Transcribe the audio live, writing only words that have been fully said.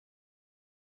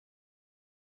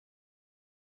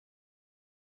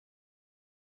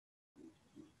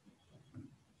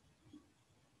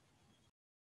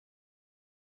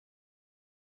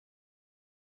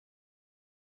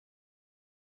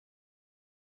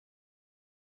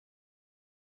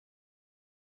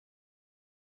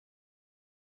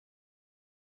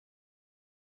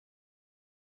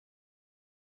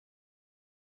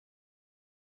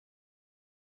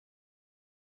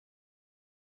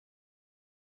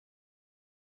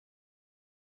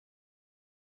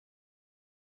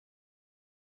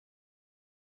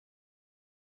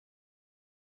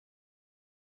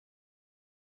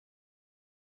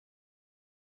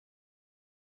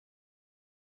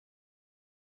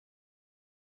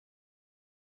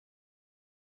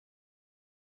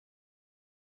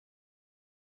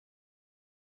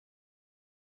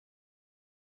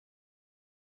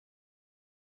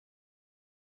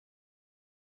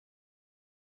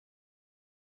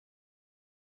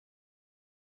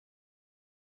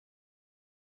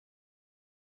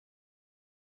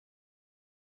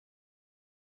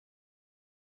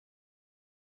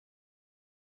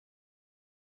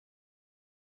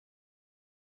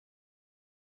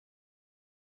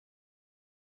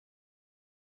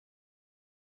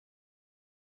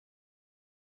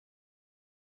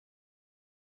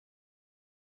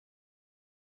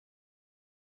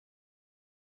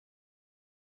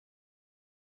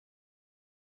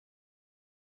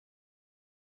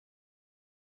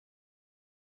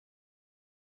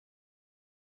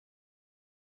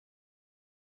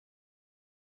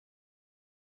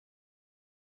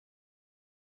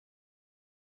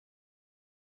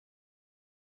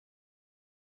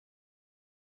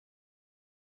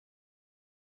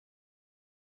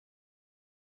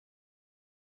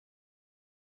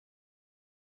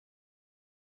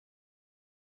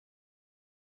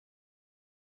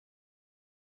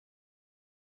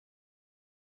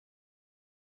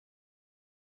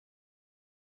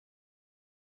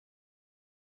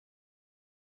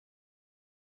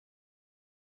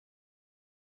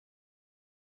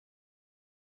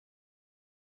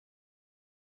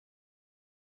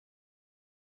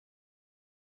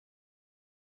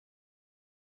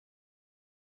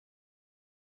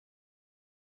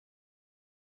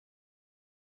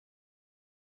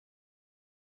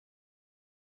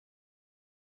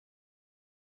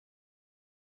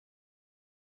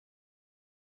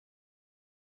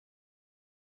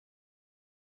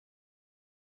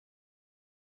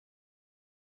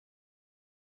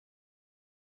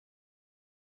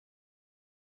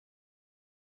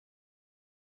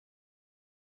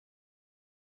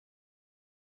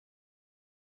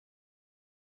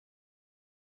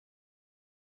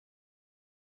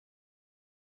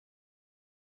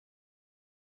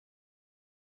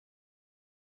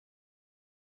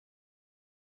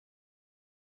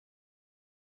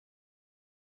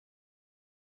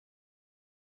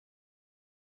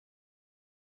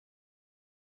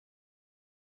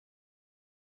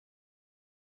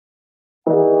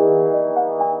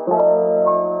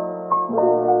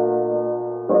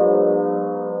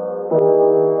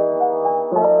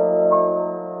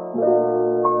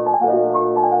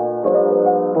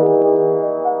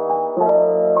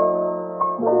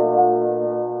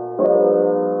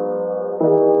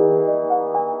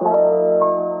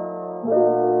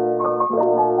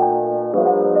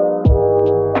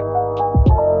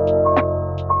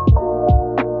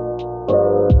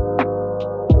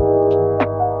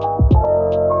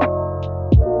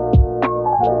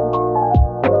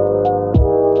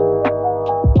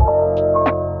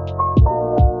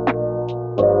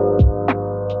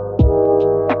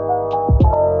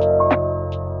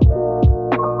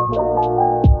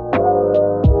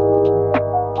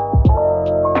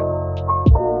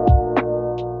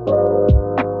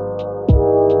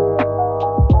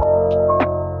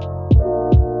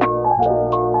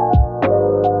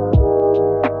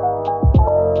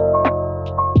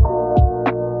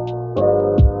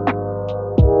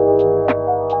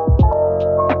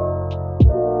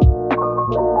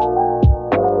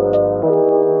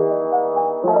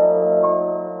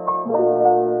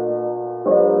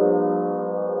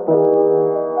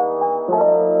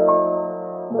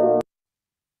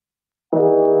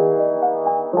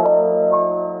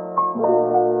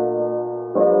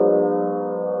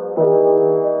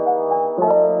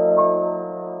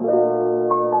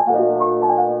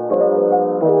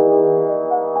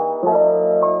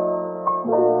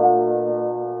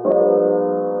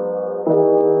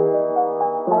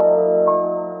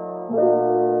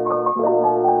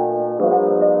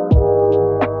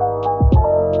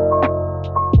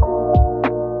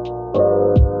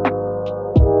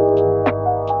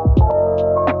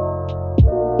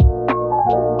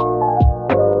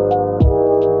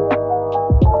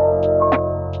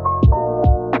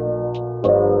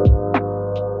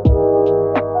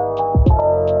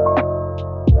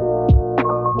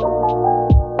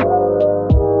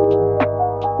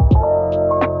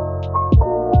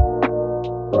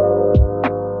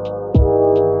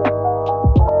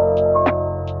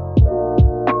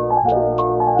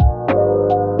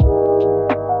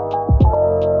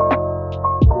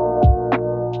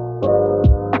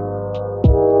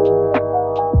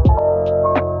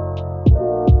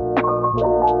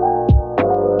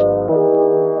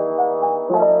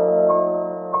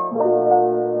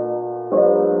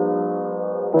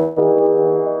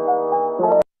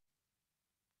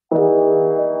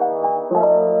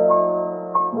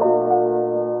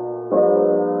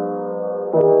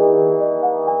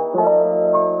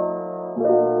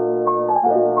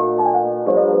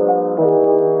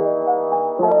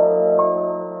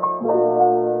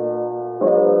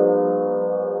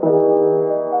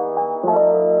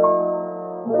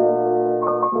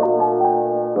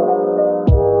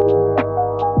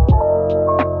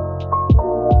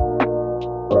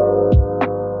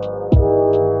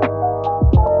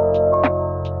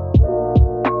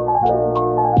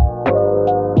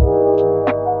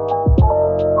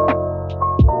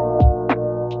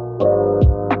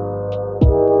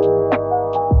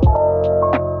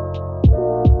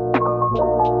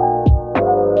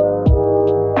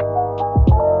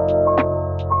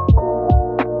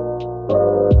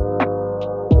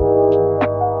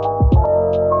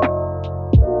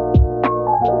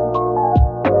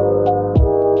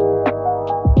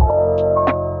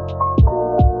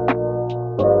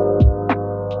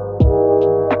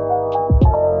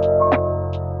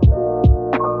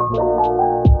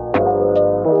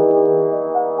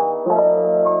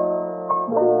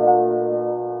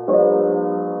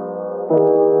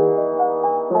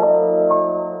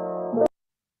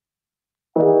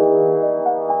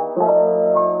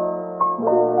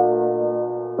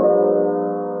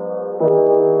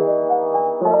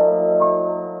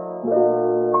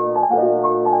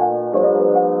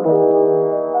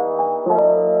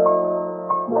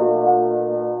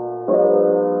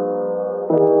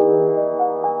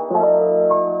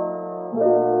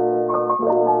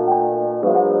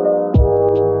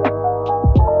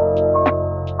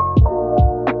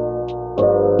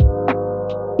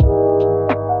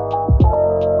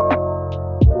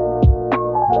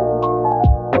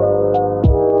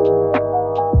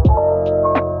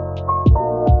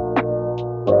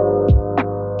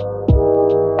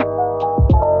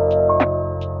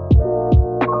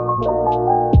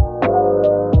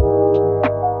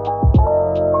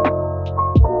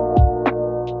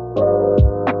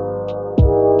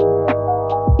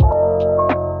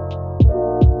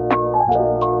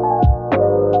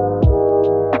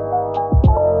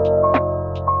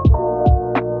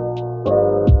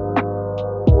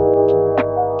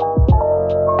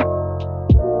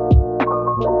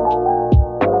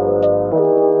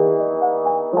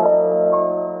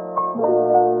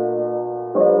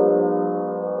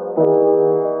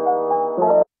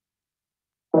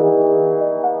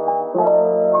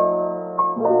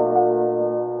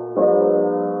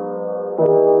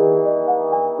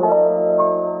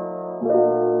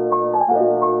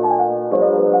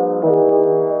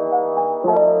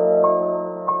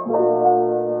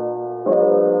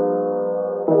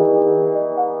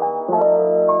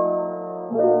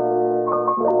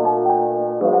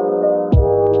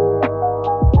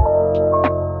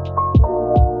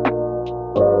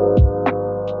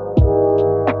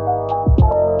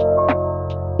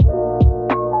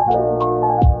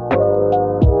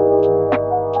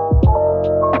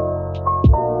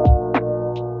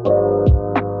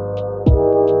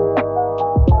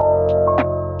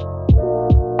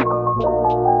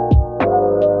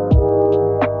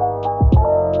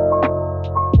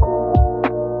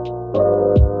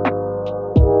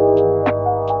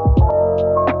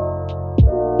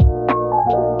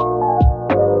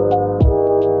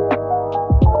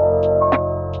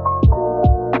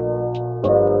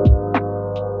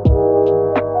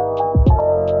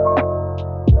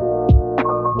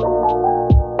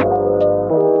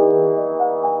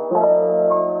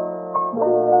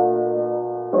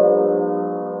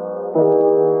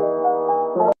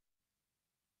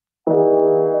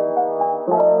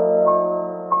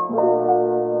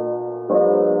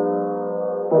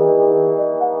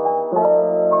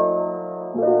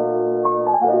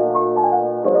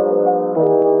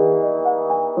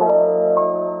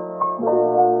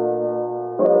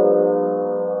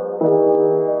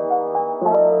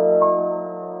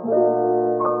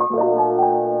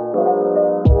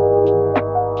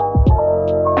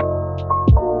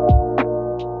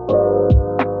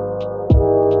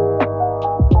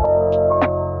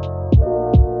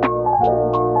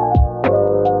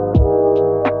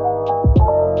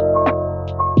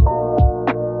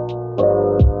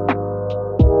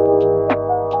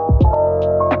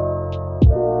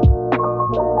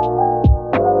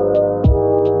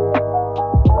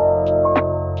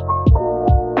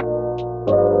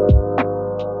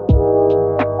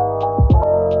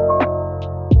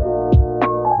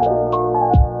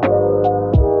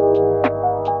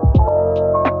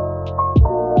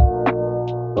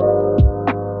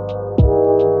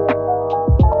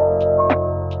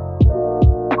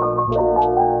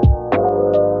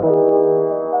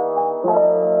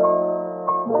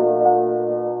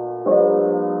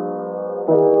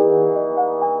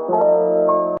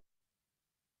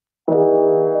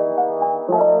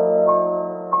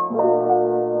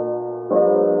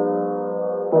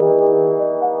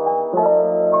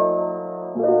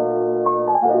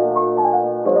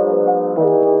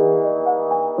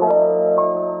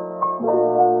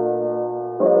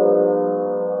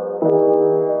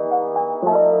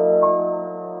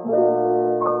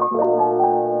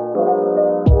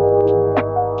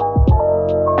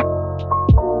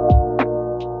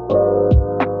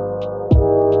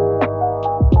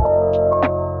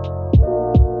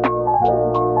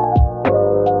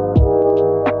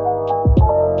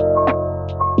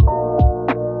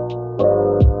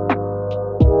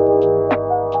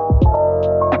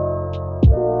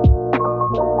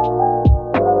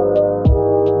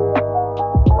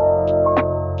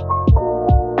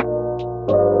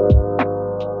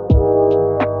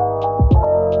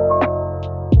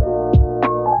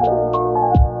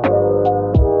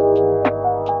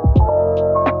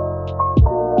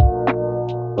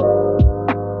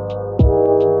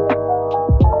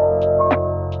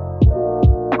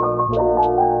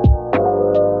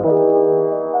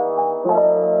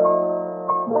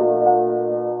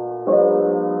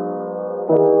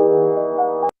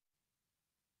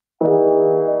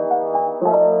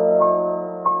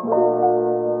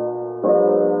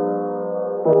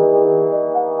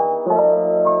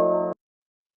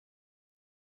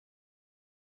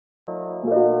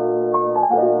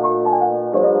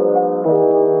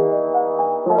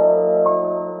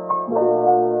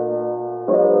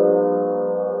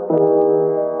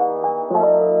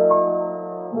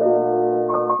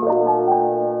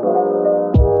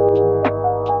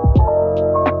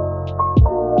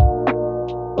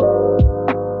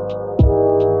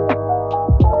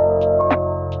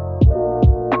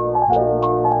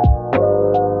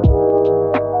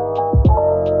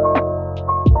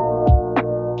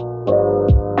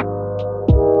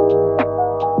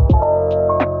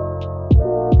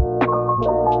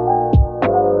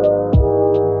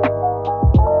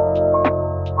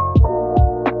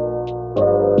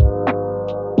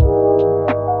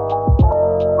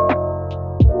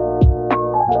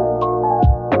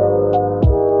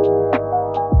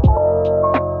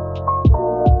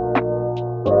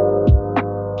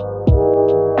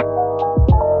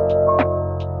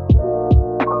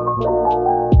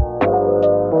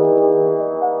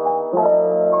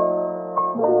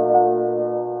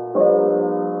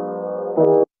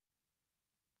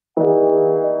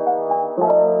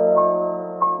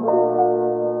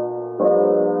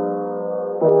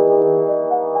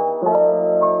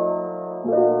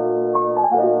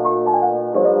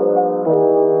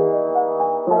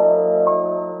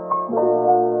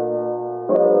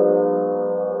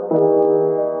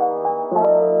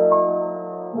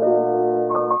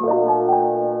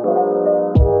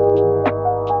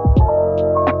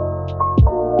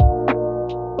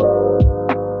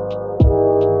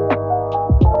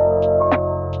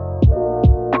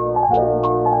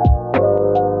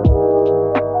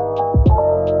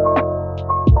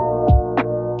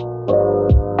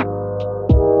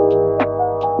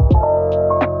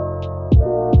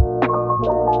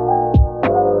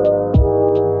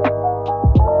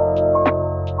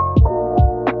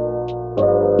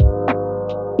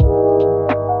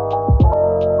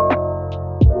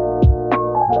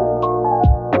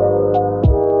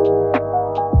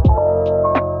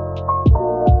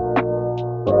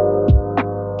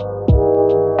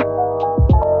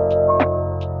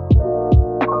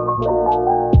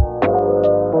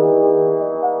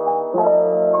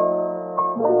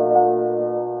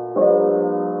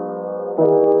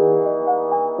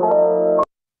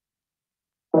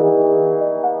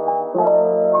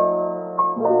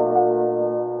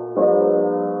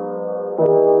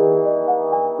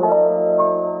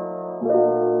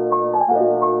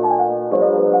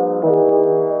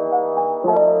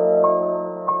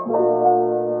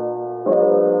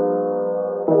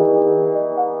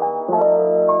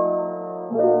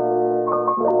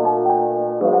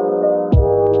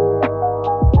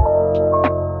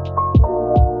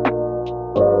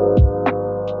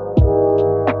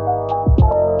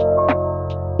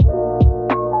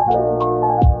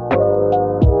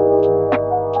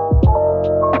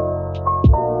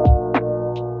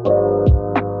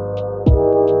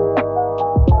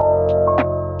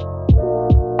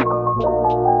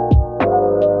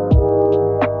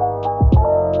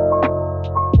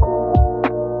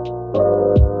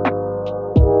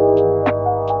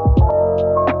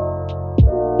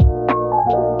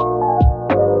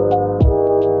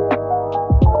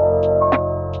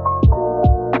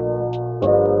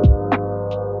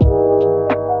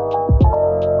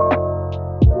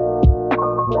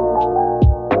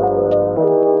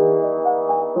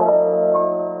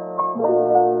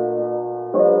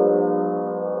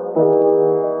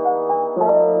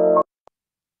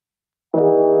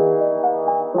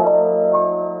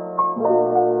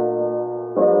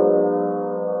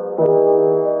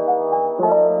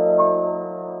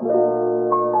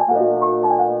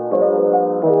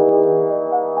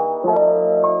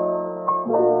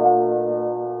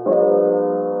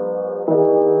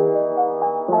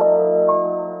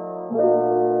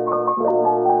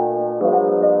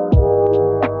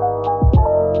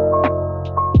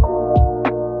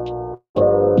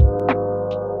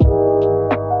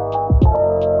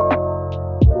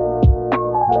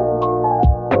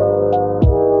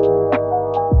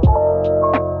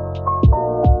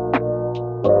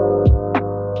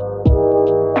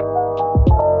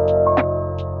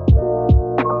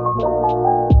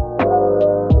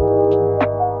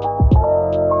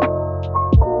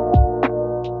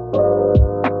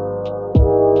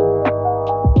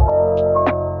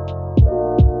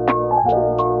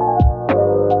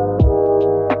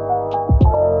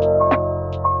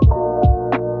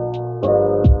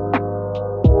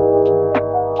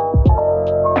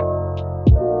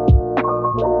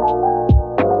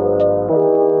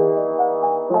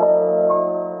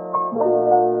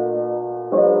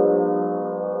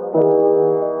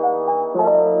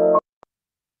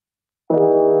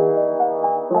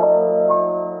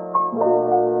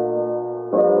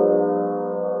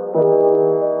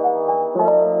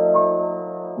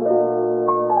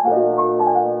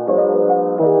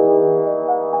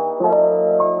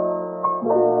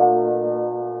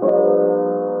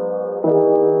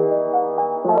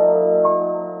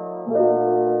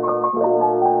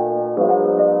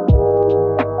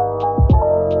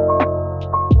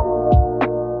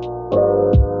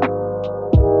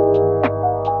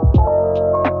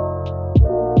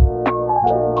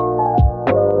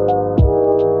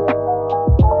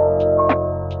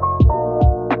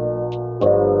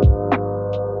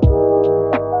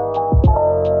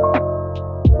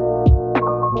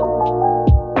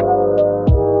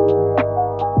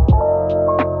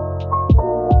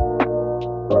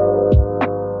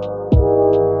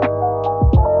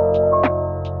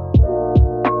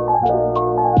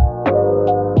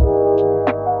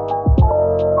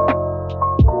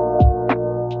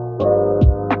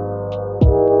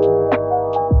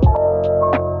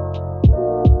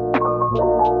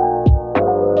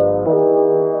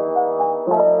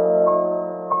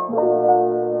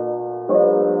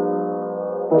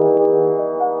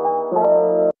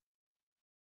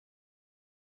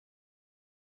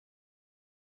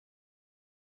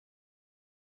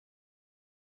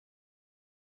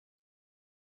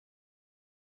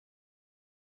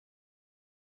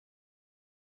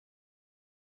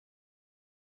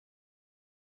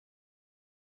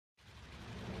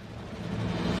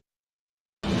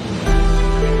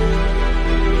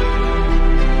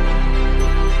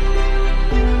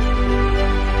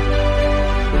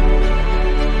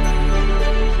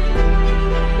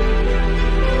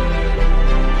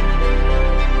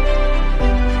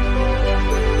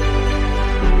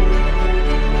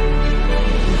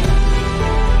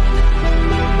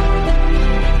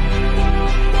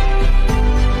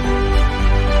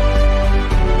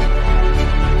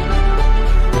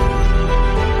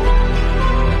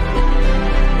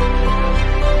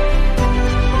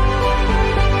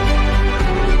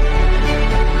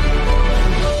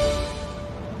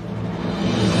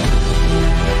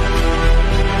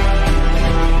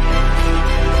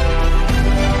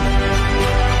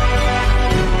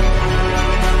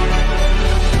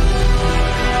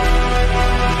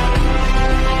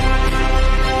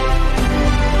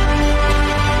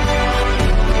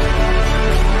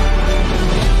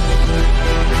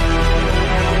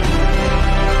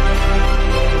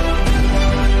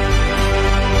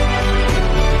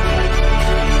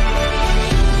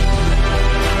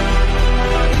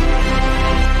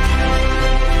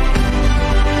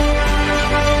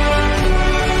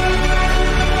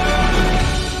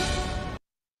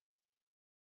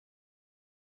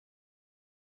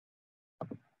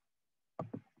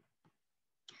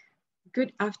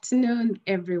Good afternoon,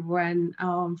 everyone,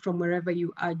 from wherever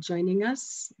you are joining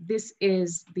us. This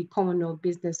is the Commonwealth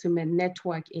Businesswomen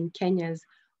Network in Kenya's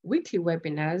weekly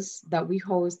webinars that we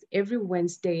host every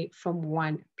Wednesday from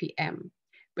 1 p.m.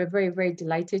 We're very, very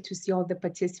delighted to see all the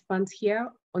participants here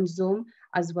on Zoom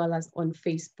as well as on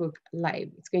Facebook Live.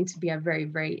 It's going to be a very,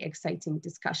 very exciting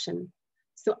discussion.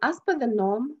 So as per the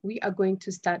norm, we are going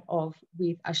to start off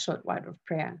with a short word of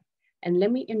prayer. And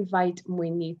let me invite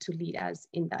Mweni to lead us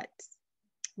in that.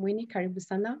 Mweni, karibu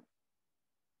sana.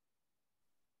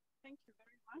 Thank you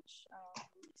very much,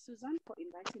 Susan, for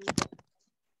inviting me.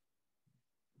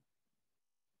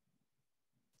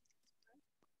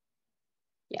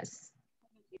 Yes.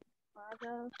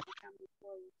 Father, we come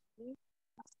before you today,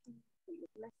 asking for your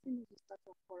blessing to start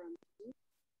our forum today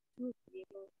to be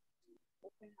able to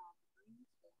open our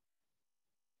minds to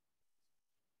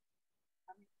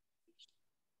communication,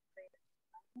 prayer,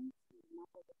 silence, and now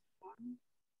the fun.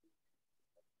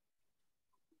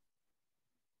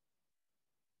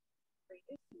 Pray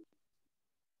this in Jesus'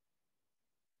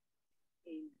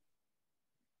 name.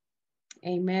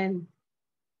 Amen.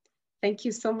 Thank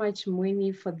you so much,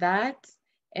 Muini, for that.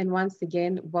 And once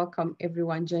again, welcome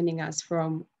everyone joining us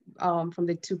from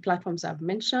the two platforms I've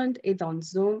mentioned, either on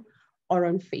Zoom or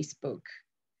on Facebook.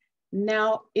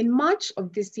 Now, in March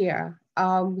of this year,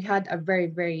 we had a very,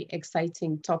 very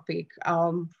exciting topic,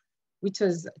 which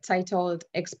was titled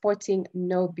Exporting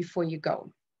Know Before You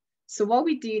Go. So what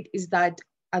we did is that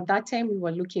at that time we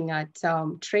were looking at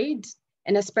trade,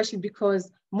 and especially because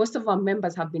most of our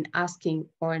members have been asking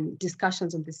on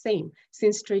discussions on the same,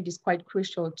 since trade is quite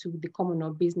crucial to the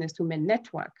Commonwealth Business Women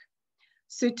Network.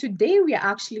 So today we are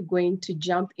actually going to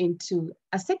jump into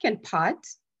a second part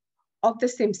of the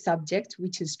same subject,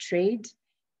 which is trade.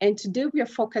 And today we are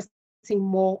focusing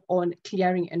more on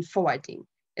clearing and forwarding,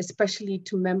 especially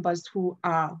to members who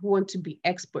want to be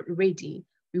export ready.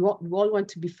 We all want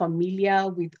to be familiar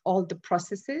with all the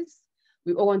processes.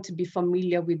 We all want to be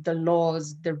familiar with the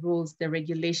laws, the rules, the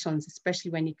regulations, especially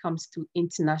when it comes to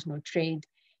international trade.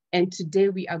 And today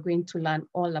we are going to learn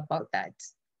all about that.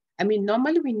 I mean,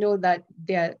 normally we know that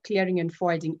there are clearing and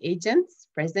forwarding agents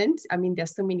present. I mean, there are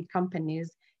so many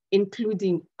companies,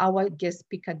 including our guest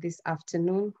speaker this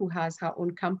afternoon, who has her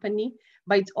own company.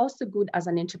 But it's also good as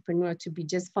an entrepreneur to be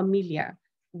just familiar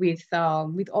with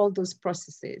all those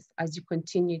processes as you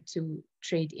continue to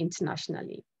trade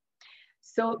internationally.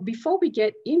 So before we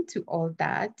get into all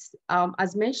that,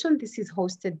 as mentioned, this is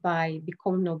hosted by the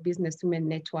Commonwealth Business Women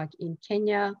Network in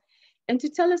Kenya. And to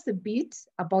tell us a bit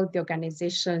about the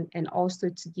organization and also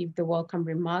to give the welcome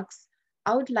remarks,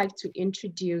 I would like to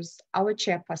introduce our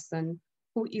chairperson,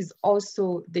 who is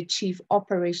also the Chief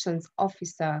Operations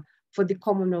Officer for the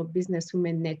Commonwealth Business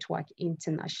Women Network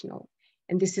International.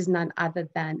 And this is none other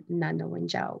than Nana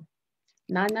Wanjau.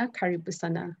 Nana, karibu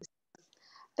sana.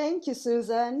 Thank you,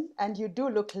 Susan. And you do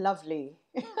look lovely.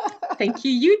 Thank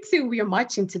you. You too. We are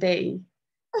marching today.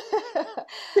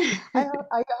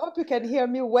 I hope you can hear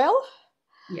me well.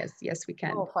 Yes, we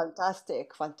can. Oh,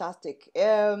 fantastic, fantastic.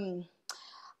 I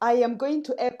am going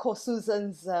to echo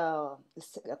Susan's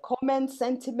comments,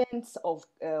 sentiments of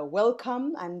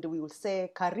welcome, and we will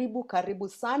say karibu, karibu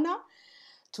sana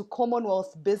to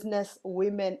Commonwealth Business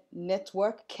Women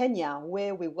Network Kenya,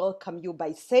 where we welcome you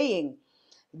by saying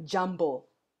jambo.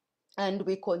 And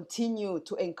we continue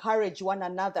to encourage one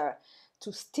another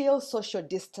to still social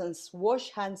distance,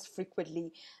 wash hands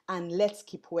frequently, and let's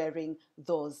keep wearing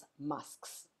those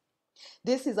masks.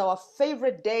 This is our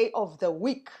favorite day of the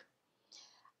week.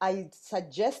 I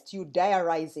suggest you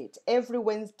diarize it every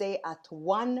Wednesday at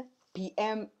 1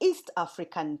 p.m. East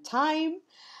African time.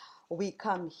 We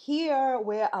come here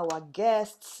where our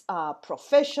guests are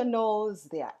professionals,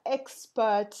 they are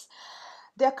experts,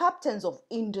 they're captains of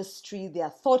industry, they're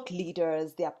thought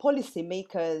leaders, they're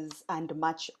policymakers, and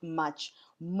much, much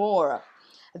more.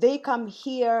 They come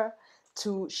here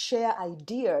to share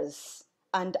ideas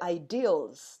and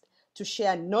ideals, to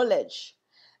share knowledge.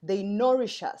 They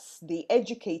nourish us, they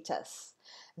educate us,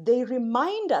 they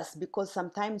remind us because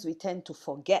sometimes we tend to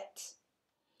forget.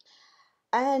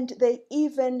 And they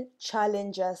even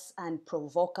challenge us and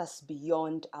provoke us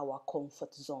beyond our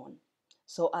comfort zone.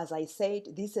 So, as I said,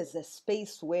 this is a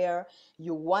space where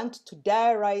you want to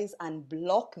diarize and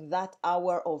block that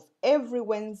hour of every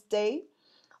Wednesday,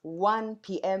 1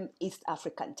 p.m. East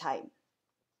African time.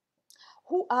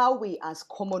 Who are we as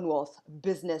Commonwealth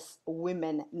Business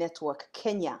Women Network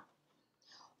Kenya?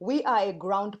 We are a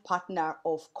ground partner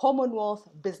of Commonwealth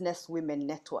Business Women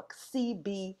Network,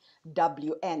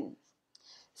 CBWN.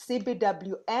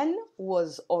 CBWN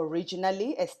was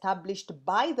originally established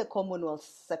by the Commonwealth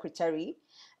Secretary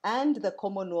and the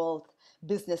Commonwealth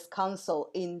Business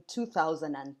Council in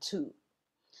 2002.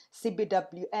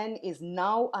 CBWN is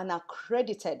now an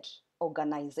accredited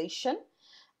organization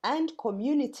and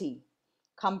community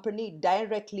company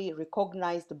directly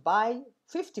recognized by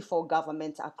 54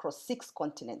 governments across 6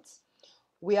 continents.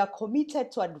 We are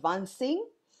committed to advancing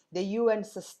the UN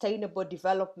Sustainable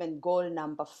Development Goal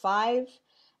number 5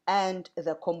 and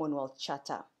the Commonwealth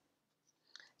Charter.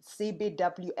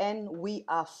 CBWN, we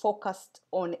are focused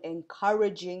on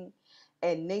encouraging,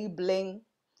 enabling,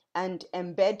 and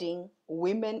embedding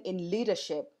women in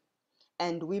leadership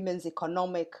and women's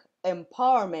economic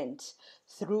empowerment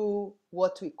through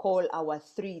what we call our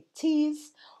 3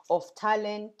 T's of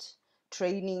talent,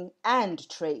 training, and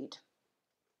trade.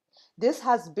 This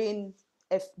has been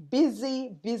a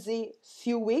busy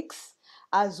few weeks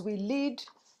as we lead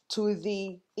to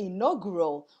the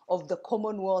inaugural of the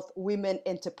Commonwealth Women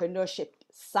Entrepreneurship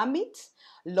Summit,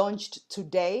 launched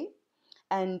today.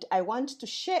 And I want to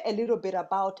share a little bit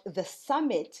about the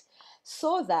summit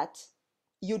so that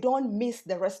you don't miss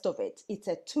the rest of it. It's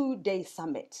a 2-day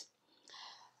summit.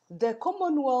 The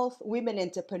Commonwealth Women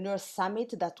Entrepreneurs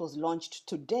Summit that was launched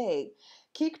today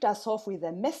kicked us off with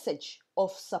a message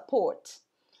of support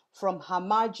from Her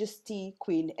Majesty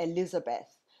Queen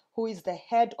Elizabeth, who is the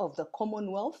head of the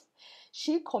Commonwealth.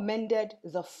 She commended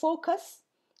the focus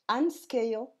and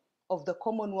scale of the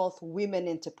Commonwealth Women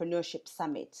Entrepreneurship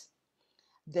Summit.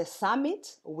 The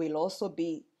summit will also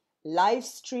be live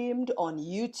streamed on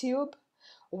YouTube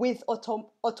with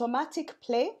automatic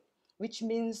play, which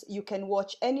means you can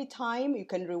watch anytime, you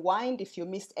can rewind if you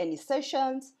missed any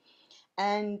sessions,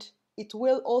 and it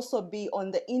will also be on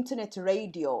the internet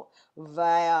radio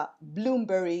via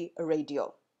Bloomberry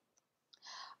Radio.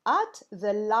 At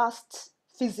the last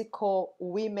physical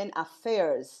Women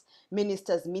Affairs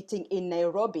Ministers meeting in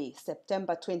Nairobi,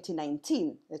 September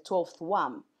 2019, the 12th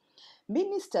one,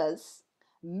 ministers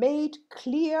made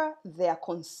clear their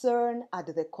concern at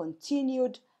the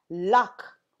continued lack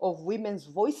of women's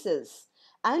voices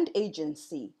and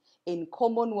agency in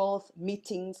Commonwealth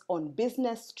meetings on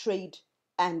business, trade,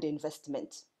 and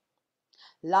investment.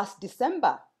 Last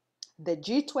December, the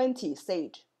G20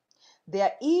 said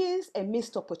there is a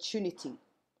missed opportunity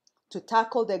to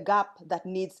tackle the gap that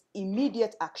needs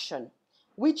immediate action,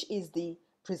 which is the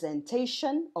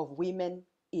presentation of women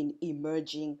in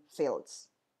emerging fields.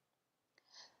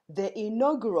 The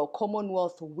inaugural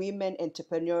Commonwealth Women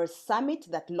Entrepreneurs Summit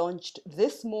that launched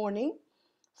this morning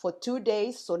for 2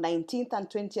 days, so 19th and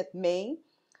 20th May,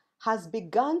 has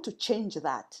begun to change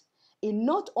that in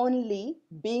not only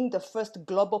being the first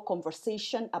global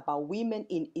conversation about women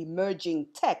in emerging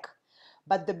tech,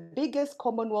 but the biggest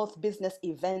Commonwealth business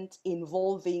event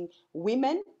involving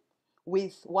women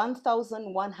with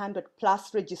 1,100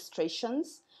 plus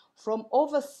registrations from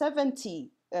over 70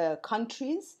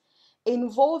 countries,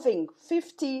 involving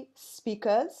 50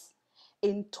 speakers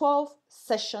in 12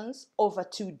 sessions over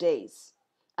 2 days.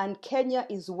 And Kenya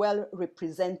is well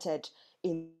represented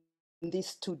in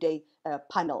these 2-day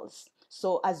panels.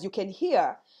 So as you can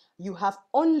hear, you have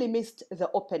only missed the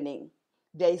opening.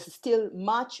 There is still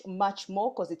much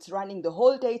more because it's running the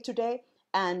whole day today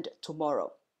and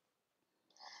tomorrow.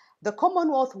 The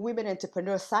Commonwealth Women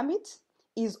Entrepreneur Summit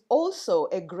is also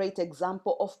a great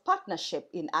example of partnership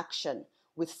in action,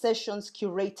 with sessions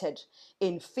curated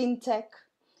in fintech,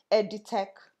 edtech,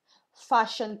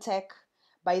 fashion tech.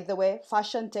 By the way,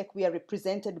 fashion tech, we are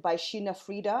represented by Sheena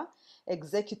Frida,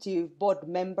 executive board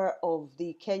member of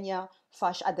the Kenya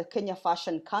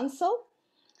Fashion Council.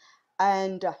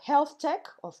 And health tech,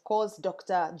 of course,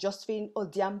 Dr. Josephine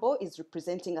Odhiambo is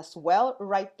representing us well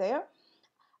right there,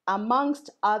 amongst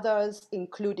others,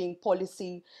 including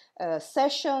policy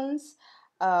sessions,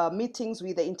 meetings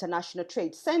with the International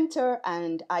Trade Center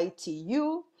and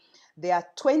ITU. There are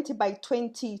 20 by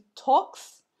 20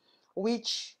 talks,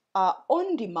 which are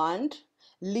on demand,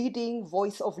 leading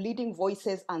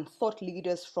voices and thought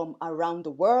leaders from around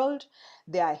the world.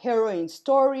 There are heroine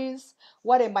stories.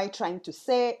 What am I trying to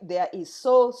say? There is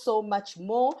so much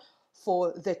more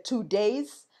for the 2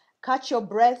 days. Catch your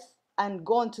breath and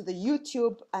go onto the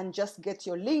YouTube and just get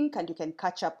your link and you can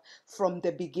catch up from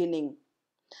the beginning.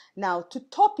 Now, to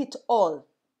top it all,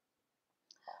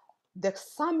 the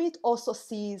summit also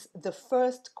sees the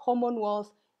first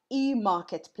Commonwealth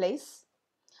e-marketplace,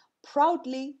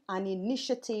 proudly an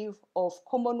initiative of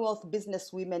Commonwealth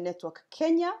Business Women Network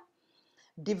Kenya,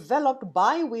 developed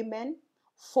by women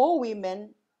for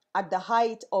women at the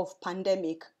height of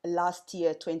pandemic last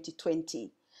year,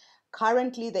 2020.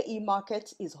 Currently, the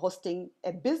e-market is hosting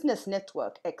a business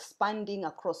network expanding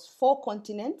across 4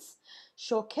 continents,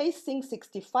 showcasing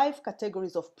 65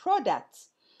 categories of products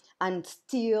and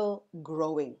still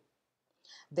growing.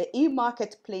 The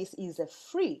e-marketplace is a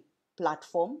free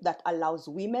platform that allows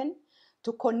women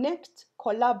to connect,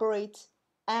 collaborate,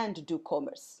 and do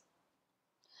commerce.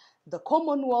 The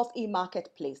Commonwealth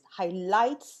e-marketplace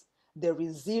highlights the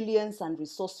resilience and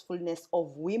resourcefulness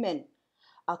of women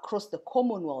across the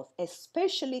Commonwealth,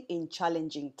 especially in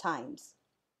challenging times.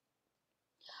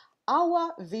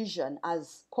 Our vision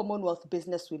as Commonwealth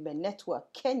Business Women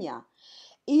Network Kenya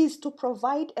is to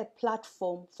provide a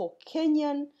platform for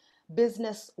Kenyan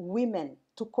business women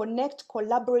to connect,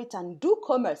 collaborate, and do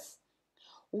commerce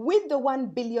with the 1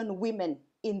 billion women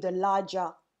in the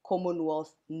larger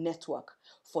Commonwealth network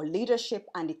for leadership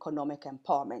and economic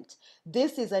empowerment.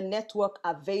 This is a network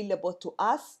available to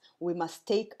us. We must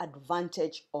take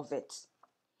advantage of it.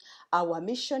 Our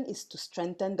mission is to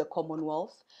strengthen the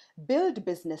Commonwealth, build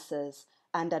businesses,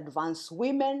 and advance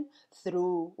women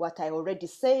through what I already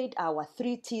said, our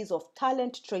 3 T's of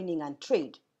talent, training, and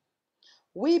trade.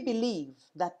 We believe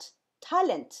that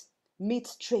talent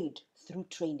meets trade through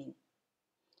training.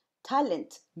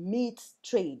 Talent meets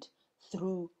trade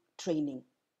through training.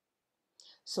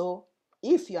 So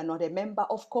if you are not a member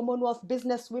of Commonwealth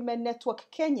Business Women Network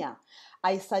Kenya,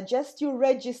 I suggest you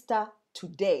register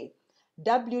today.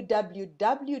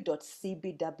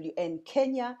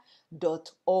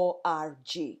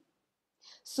 www.cbwnkenya.org.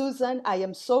 Susan, I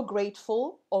am so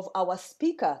grateful of our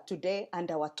speaker today and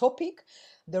our topic,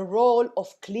 the role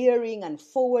of clearing and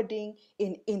forwarding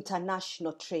in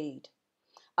international trade.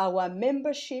 Our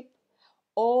membership,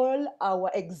 all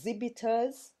our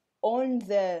exhibitors on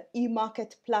the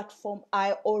e-market platform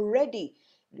are already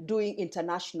doing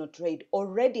international trade,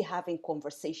 already having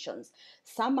conversations,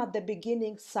 some at the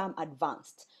beginning, some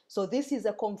advanced. So this is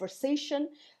a conversation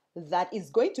that is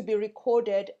going to be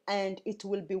recorded and it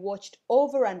will be watched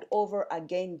over and over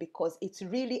again because it's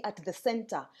really at the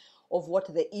center of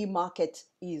what the e-market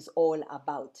is all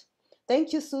about.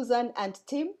 Thank you, Susan and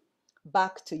Tim.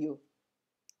 Back to you.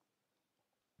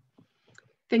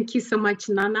 Thank you so much,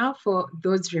 Nana, for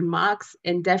those remarks.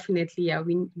 And definitely, yeah,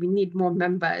 we need more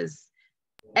members.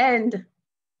 And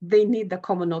they need the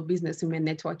Commonwealth Business Women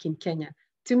Network in Kenya.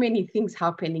 Too many things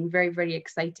happening, very, very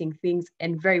exciting things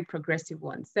and very progressive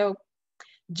ones. So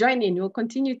join in, we'll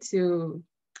continue to,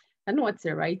 I know what's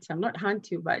the right, I'm not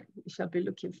hunt you, but we shall be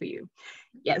looking for you.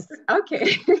 Yes,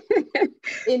 okay.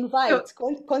 Invite,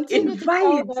 so, continue to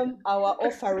tell them our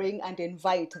offering and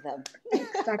invite them.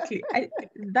 Exactly,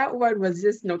 that word was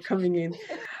just not coming in.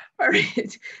 All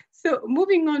right, so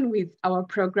moving on with our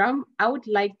program, I would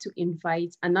like to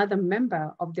invite another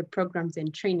member of the Programs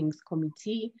and Trainings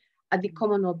Committee at the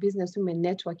Commonwealth Business Women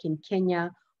Network in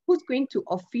Kenya, who's going to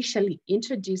officially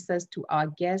introduce us to our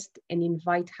guest and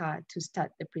invite her to start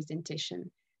the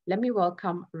presentation. Let me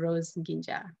welcome Rose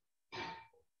Nginja.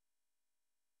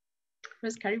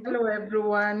 Rose, karibu. Hello,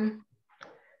 everyone.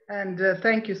 And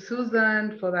thank you,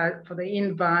 Susan, for the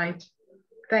invite.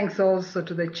 Thanks also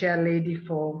to the chair lady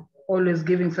for always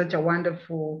giving such a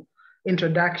wonderful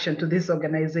introduction to this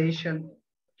organization.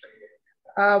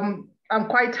 I'm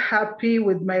quite happy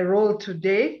with my role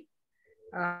today,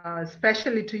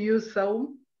 especially to you,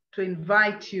 Saum, to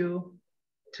invite you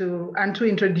to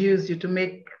introduce you to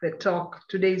make the talk,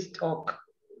 today's talk.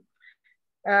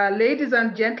 Ladies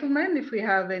and gentlemen, if we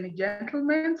have any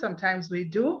gentlemen, sometimes we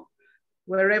do,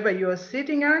 wherever you are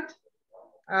sitting at,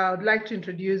 I would like to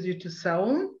introduce you to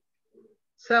Saum.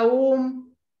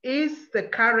 Saum is the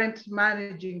current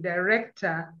managing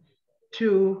director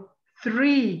to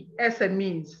 3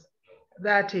 SMEs,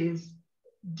 that is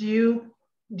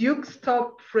Duke's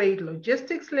Top Freight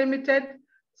Logistics Limited,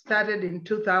 started in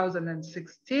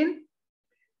 2016,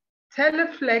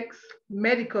 Teleflex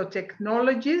Medical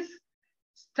Technologies,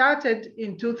 started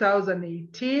in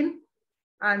 2018,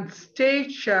 and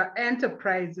Stature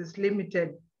Enterprises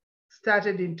Limited,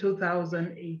 started in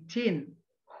 2018.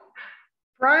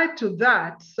 Prior to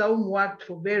that, Saum worked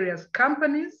for various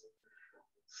companies,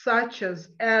 such as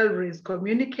Elris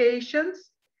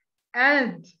Communications,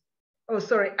 and,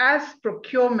 as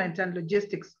Procurement and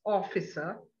Logistics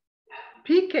Officer,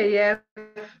 PKF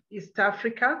East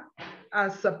Africa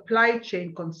as Supply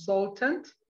Chain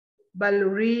Consultant,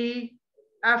 Baluri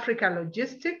Africa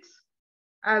Logistics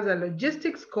as a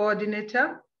Logistics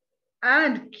Coordinator,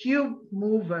 and Cube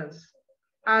Movers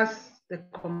as the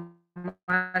Commercial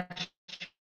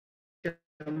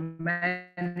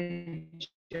Manager.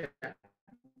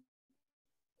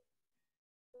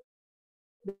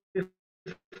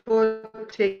 Before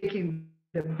taking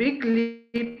the big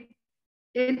leap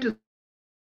into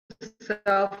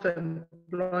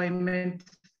self-employment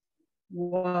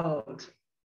world,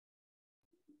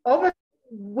 over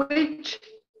which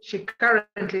she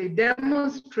currently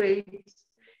demonstrates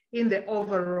in the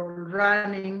overall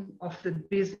running of the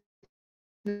business,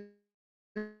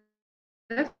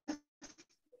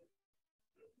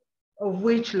 of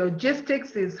which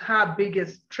logistics is her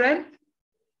biggest strength,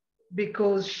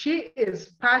 because she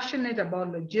is passionate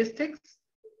about logistics,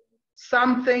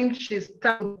 something she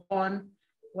started on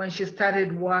when she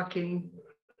started working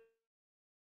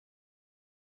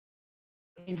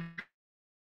in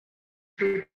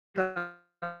will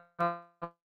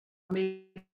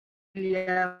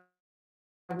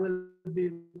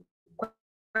be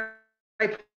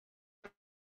quite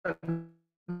familiar.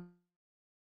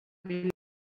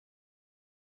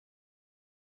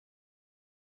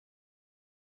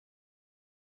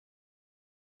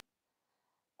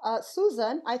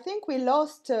 Susan, I think we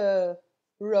lost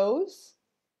Rose?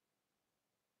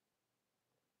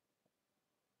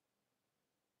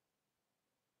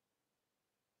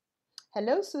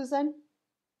 Hello, Susan.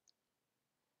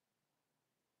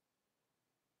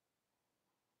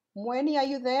 Mweni, are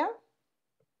you there?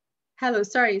 Hello,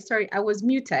 sorry, I was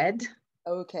muted.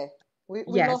 Okay, we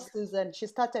Yes. lost Susan. She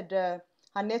started her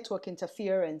network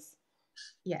interference.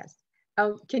 Yes.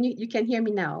 You can hear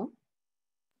me now?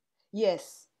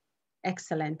 Yes.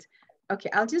 Excellent. Okay,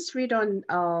 I'll just read on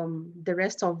the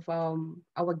rest of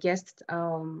our guest,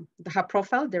 her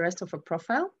profile, the rest of her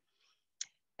profile.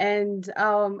 And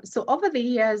so over the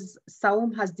years,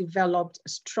 Saum has developed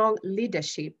strong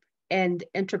leadership and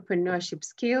entrepreneurship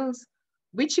skills,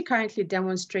 which she currently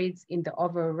demonstrates in the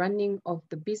overall running of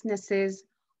the businesses,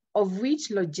 of which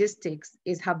logistics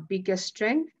is her biggest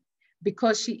strength,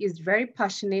 because she is very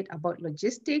passionate about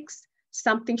logistics,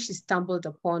 something she stumbled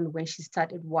upon when she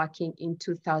started working in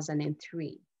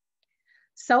 2003.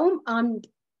 Saum earned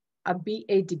a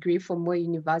BA degree from Moi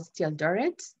University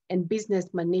Eldoret and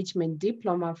business management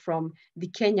diploma from the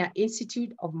Kenya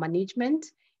Institute of Management,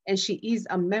 and she is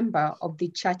a member of the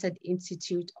Chartered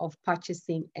Institute of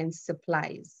Purchasing and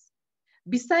Supplies.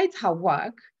 Besides her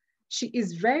work, she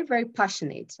is very, very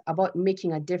passionate about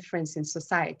making a difference in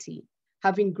society,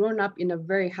 having grown up in a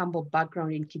very humble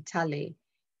background in Kitale,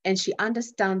 and she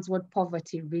understands what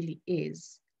poverty really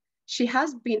is. She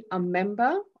has been a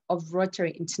member of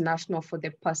Rotary International for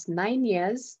the past 9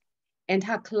 years, and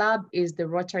her club is the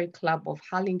Rotary Club of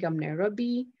Hurlingham,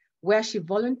 Nairobi, where she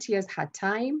volunteers her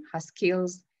time, her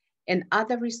skills, and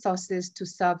other resources to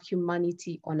serve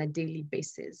humanity on a daily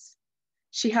basis.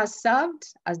 She has served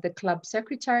as the club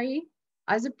secretary,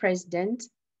 as a president,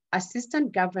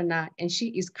 assistant governor, and she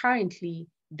is currently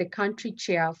the country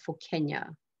chair for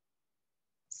Kenya.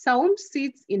 Saum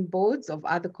sits in boards of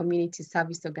other community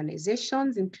service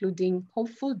organizations, including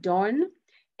Hopeful Dawn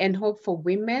and Hope for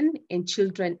Women and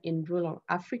Children in Rural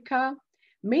Africa,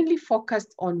 mainly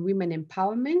focused on women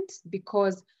empowerment,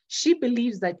 because she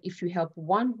believes that if you help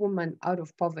one woman out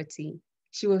of poverty,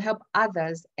 she will help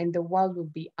others and the world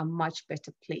will be a much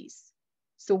better place.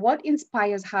 So what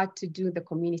inspires her to do the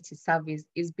community service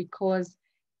is because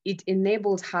it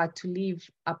enables her to live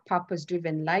a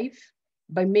purpose-driven life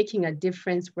by making a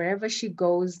difference wherever she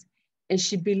goes, and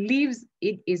she believes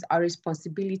it is our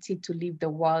responsibility to leave the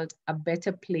world a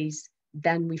better place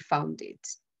than we found it.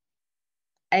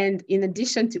 And in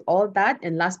addition to all that,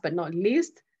 and last but not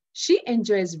least, she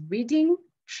enjoys reading,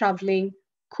 traveling,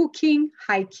 cooking,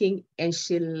 hiking, and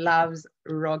she loves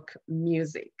rock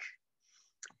music.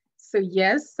 So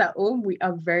yes, Saum, we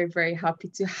are very, very happy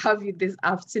to have you this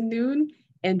afternoon,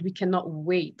 and we cannot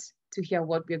wait to hear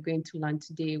what we're going to learn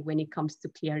today when it comes to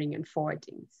clearing and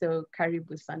forwarding. So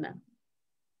karibu sana.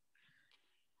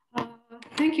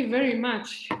 Thank you very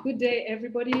much. Good day,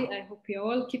 everybody. I hope you're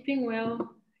all keeping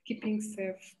well, keeping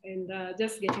safe, and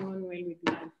just getting on well with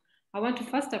life. I want to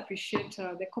first appreciate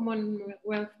the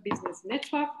Commonwealth Business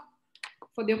Network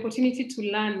for the opportunity to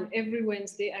learn every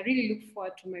Wednesday. I really look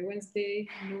forward to my Wednesday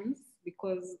noons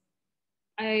because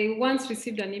I once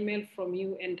received an email from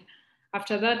you, and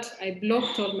after that, I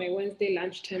blocked all my Wednesday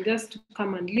lunchtime just to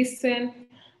come and listen,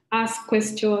 ask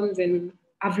questions, and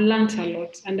I've learned a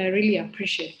lot, and I really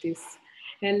appreciate this.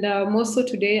 And also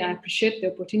today, I appreciate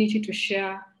the opportunity to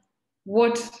share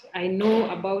what I know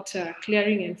about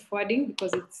clearing and forwarding,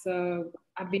 because it's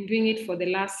I've been doing it for the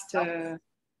last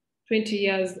 20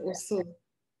 years or so.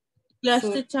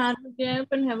 So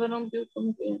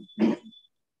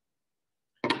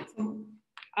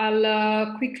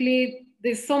I'll quickly,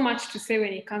 there's so much to say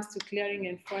when it comes to clearing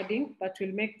and forwarding, but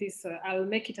we'll make this, I'll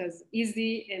make it as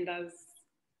easy and as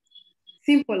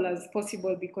simple as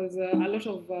possible because a lot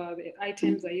of the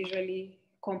items are usually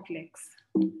complex.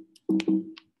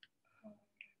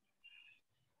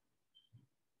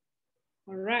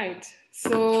 All right,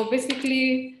 so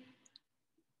basically,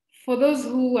 for those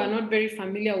who are not very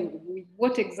familiar with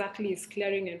what exactly is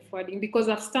clearing and forwarding, because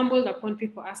I've stumbled upon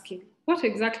people asking, what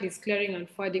exactly is clearing and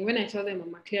forwarding? When I tell them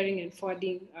I'm a clearing and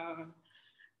forwarding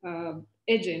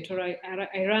agent, or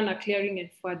I run a clearing and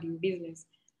forwarding business.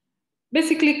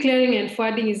 Basically, clearing and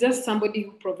forwarding is just somebody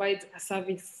who provides a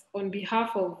service on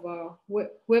behalf of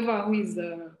whoever who is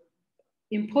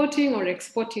importing or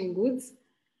exporting goods.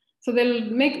 So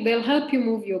they'll help you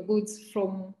move your goods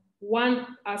from one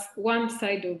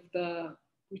side of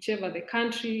whichever the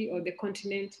country or the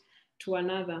continent to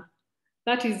another.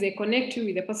 That is, they connect you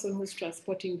with the person who's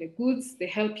transporting the goods. They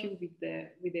help you with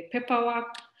the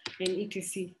paperwork and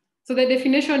etc. So the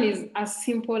definition is as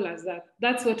simple as that.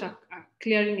 That's what a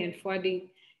clearing and forwarding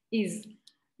is.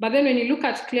 But then when you look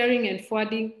at clearing and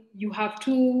forwarding, you have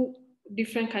two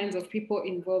different kinds of people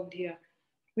involved here.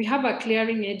 We have a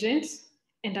clearing agent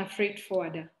and a freight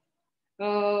forwarder.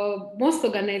 Most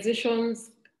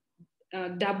organizations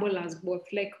double as both.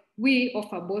 Like we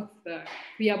offer both,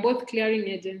 we are both clearing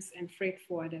agents and freight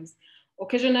forwarders.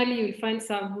 Occasionally you'll find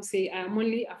some who say, I'm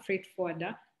only a freight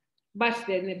forwarder, but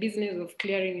they're in the business of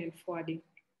clearing and forwarding.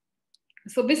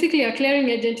 So basically a clearing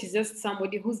agent is just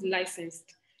somebody who's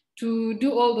licensed to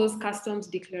do all those customs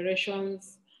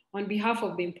declarations on behalf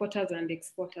of the importers and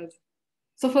exporters.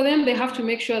 So for them, they have to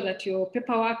make sure that your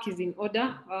paperwork is in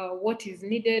order, what is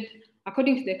needed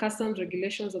according to the customs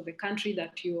regulations of the country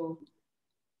that you're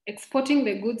exporting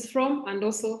the goods from and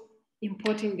also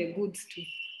importing the goods to.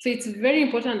 So it's very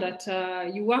important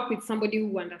that you work with somebody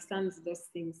who understands those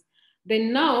things.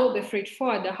 Then now the freight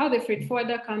forwarder, how the freight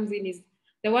forwarder comes in is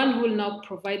the one who will now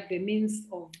provide the means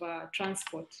of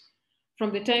transport.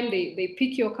 From the time they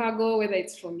pick your cargo, whether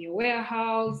it's from your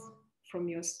warehouse, from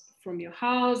your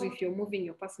house, if you're moving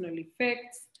your personal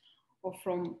effects, or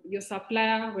from your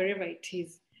supplier, wherever it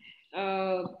is.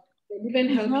 Even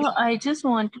help No, I just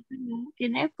wanted to know,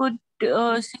 can I put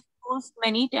post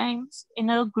many times in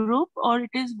a group, or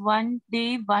it is one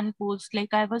day, one post?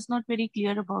 Like I was not very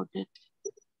clear about it.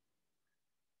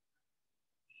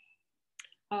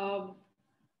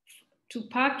 To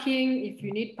parking, if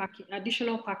you need parking,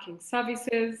 additional parking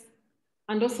services.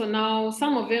 And also now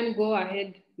some of them go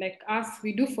ahead, like us,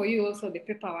 we do for you also the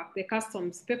paperwork, the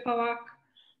customs paperwork,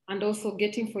 and also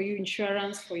getting for you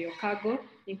insurance for your cargo.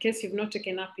 In case you've not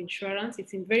taken up insurance,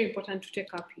 it's very important to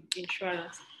take up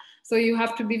insurance. So you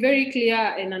have to be very clear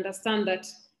and understand that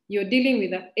you're dealing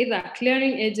with either a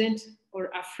clearing agent or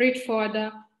a freight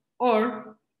forwarder,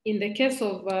 or in the case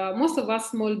of most of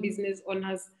us small business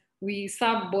owners, we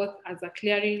serve both as a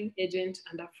clearing agent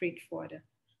and a freight forwarder.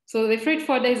 So the freight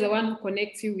forwarder is the one who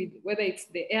connects you with whether it's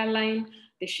the airline,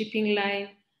 the shipping line,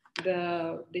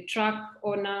 the truck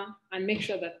owner, and make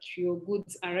sure that your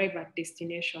goods arrive at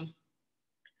destination.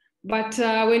 But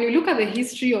when you look at the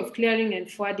history of clearing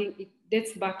and forwarding, it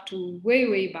dates back to way,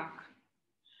 way back.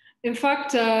 In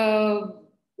fact,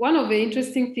 one of the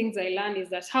interesting things I learned is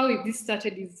that how this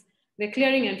started is the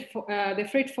clearing and the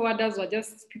freight forwarders were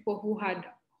just people who had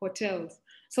hotels.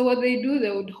 So what they do, they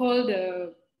would hold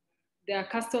their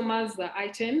customers'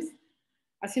 items,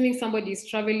 assuming somebody is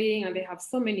traveling and they have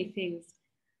so many things.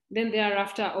 Then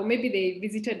thereafter, or maybe they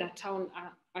visited a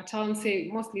town, say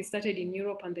mostly started in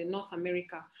Europe and then North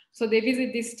America. So they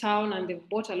visit this town and they've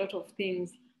bought a lot of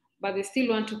things, but they still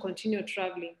want to continue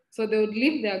traveling. So they would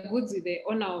leave their goods with the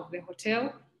owner of the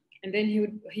hotel, and then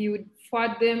he would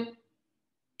forward them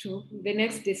to the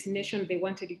next destination they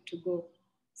wanted it to go.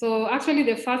 So actually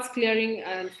the first clearing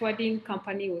and forwarding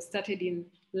company was started in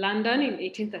London in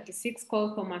 1836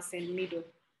 called Thomas and Meadow.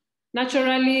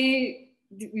 Naturally,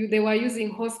 they were using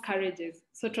horse carriages,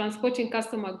 so transporting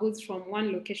customer goods from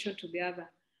one location to the other.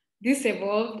 This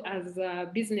evolved as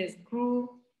business grew.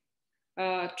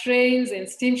 Trains and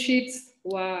steamships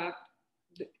were,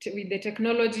 with the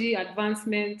technology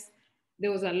advancements,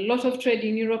 there was a lot of trade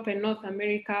in Europe and North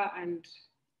America, and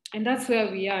that's where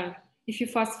we are. If you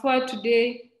fast forward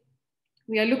today,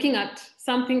 we are looking at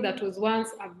something that was once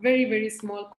a very, very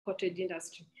small cottage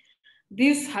industry.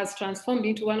 This has transformed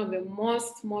into one of the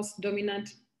most dominant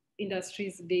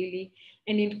industries daily,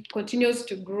 and it continues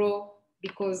to grow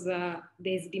because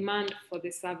there's demand for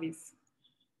the service.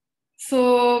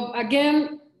 So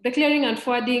again, the clearing and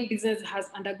forwarding business has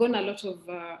undergone a lot of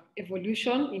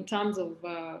evolution in terms of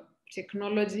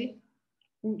technology.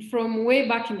 From way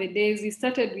back in the days, we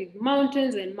started with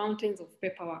mountains and mountains of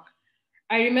paperwork.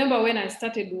 I remember when I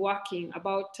started working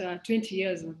about 20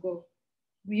 years ago,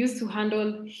 we used to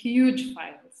handle huge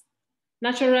files.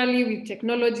 Naturally, with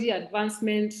technology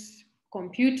advancement,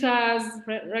 computers,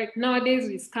 right nowadays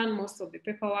we scan most of the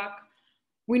paperwork.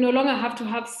 We no longer have to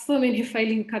have so many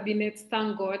filing cabinets,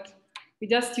 thank God. We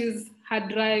just use hard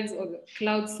drives or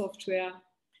cloud software.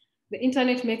 The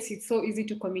internet makes it so easy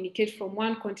to communicate from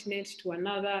one continent to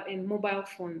another in mobile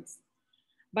phones.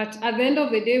 But at the end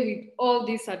of the day, with all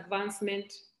this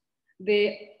advancement,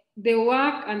 the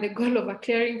work and the goal of a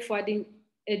clearing forwarding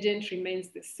agent remains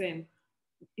the same.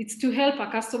 It's to help a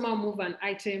customer move an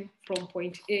item from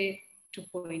point A to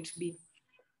point B.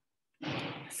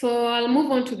 So I'll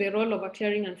move on to the role of a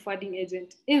clearing and forwarding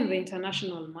agent in the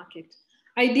international market.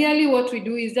 Ideally, what we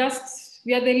do is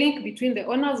we are the link between the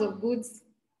owners of goods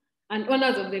and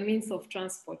owners of the means of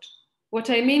transport. What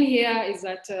I mean here is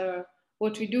that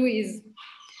what we do is,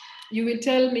 you will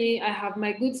tell me I have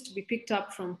my goods to be picked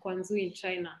up from Quanzhou in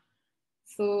China.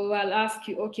 So I'll ask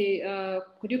you, okay,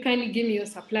 could you kindly give me your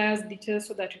supplier's details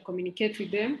so that you communicate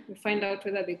with them? We find out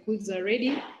whether the goods are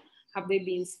ready. Have they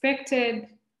been inspected?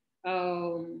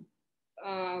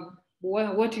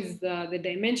 What is the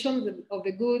dimensions of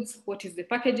the goods? What is the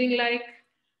packaging like?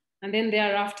 And then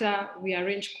thereafter, we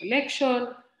arrange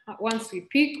collection. Once we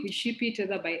pick, we ship it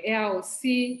either by air or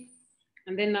sea.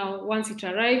 And then now, once it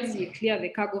arrives, we clear the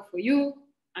cargo for you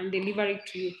and deliver it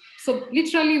to you. So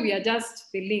literally, we are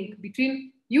just the link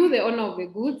between you, the owner of the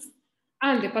goods,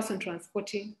 and the person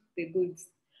transporting the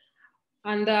goods.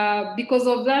 And because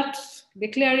of that, the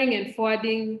clearing and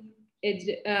forwarding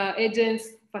agents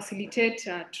facilitate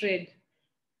trade,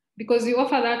 because we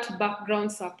offer that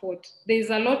background support. There's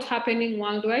a lot happening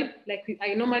worldwide. Like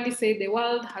I normally say, the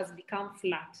world has become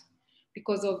flat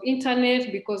because of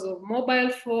internet, because of mobile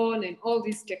phone and all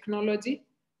this technology.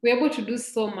 We're able to do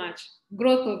so much.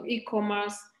 Growth of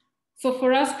e-commerce. So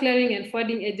for us, clearing and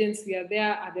forwarding agents, we are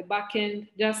there at the back end,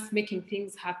 just making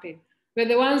things happen. We're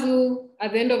the ones who,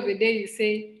 at the end of the day, you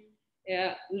say,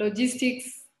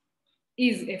 logistics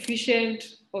is efficient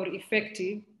or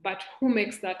effective, but who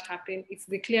makes that happen? It's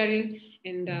the clearing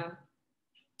and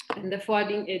the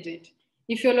forwarding agent.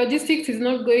 If your logistics is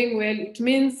not going well, it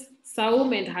means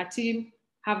Saum and her team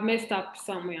have messed up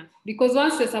somewhere. Because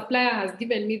once the supplier has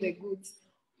given me the goods,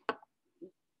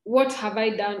 what have I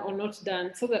done or not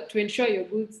done, so that to ensure your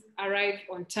goods arrive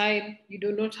on time, you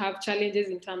do not have challenges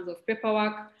in terms of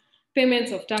paperwork,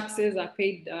 payments of taxes are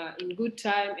paid in good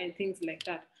time and things like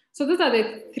that. So those are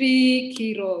the three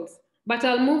key roles. But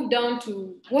I'll move down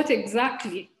to what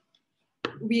exactly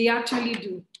we actually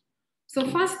do. So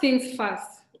first things first,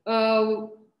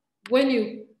 when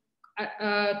you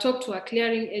talk to a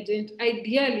clearing agent,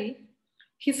 ideally,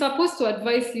 he's supposed to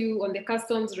advise you on the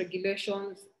customs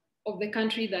regulations of the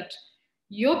country that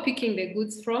you're picking the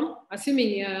goods from,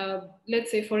 assuming,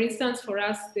 let's say, for instance, for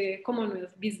us, the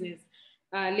Commonwealth business,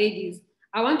 ladies,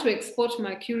 I want to export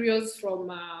my curios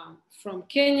from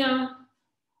Kenya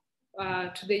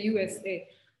to the USA.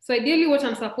 So ideally, what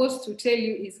I'm supposed to tell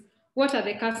you is, what are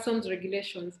the customs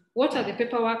regulations? What are the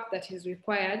paperwork that is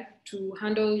required to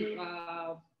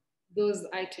handle those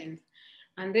items?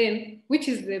 And then, which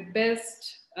is the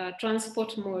best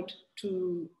transport mode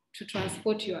to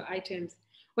transport your items?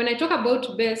 When I talk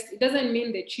about best, it doesn't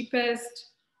mean the cheapest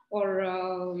or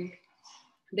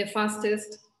the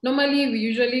fastest. Normally, we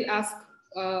usually ask,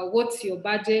 what's your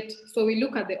budget? So we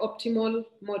look at the optimal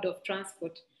mode of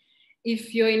transport.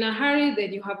 If you're in a hurry,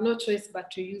 then you have no choice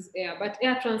but to use air. But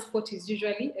air transport is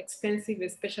usually expensive,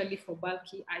 especially for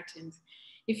bulky items.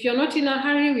 If you're not in a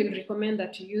hurry, we'll recommend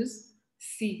that you use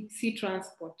sea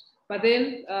transport. But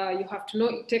then you have to know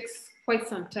it takes quite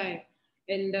some time,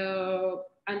 and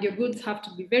your goods have to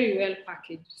be very well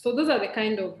packaged. So those are the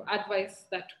kind of advice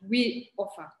that we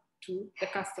offer to the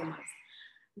customers.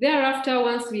 Thereafter,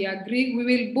 once we agree, we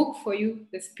will book for you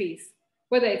the space,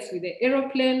 whether it's with the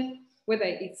aeroplane, whether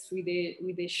it's with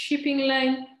the shipping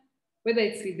line, whether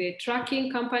it's with the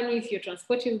trucking company. If you're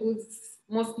transporting goods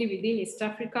mostly within East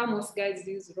Africa, most guys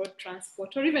use road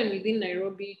transport, or even within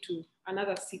Nairobi to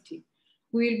another city.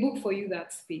 We will book for you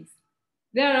that space.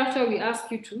 Thereafter, we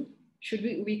ask you to, should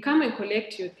we come and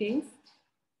collect your things,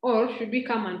 or should we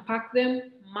come and pack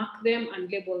them, mark them,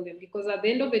 and label them? Because at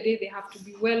the end of the day, they have to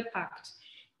be well packed.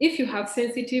 If you have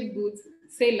sensitive goods,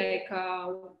 say like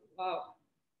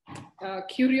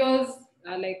curios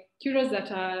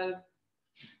that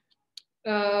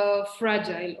are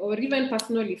fragile, or even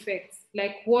personal effects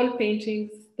like wall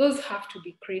paintings, those have to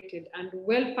be created and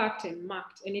well packed and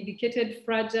marked and indicated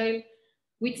fragile,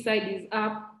 which side is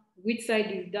up, which side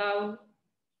is down.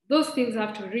 Those things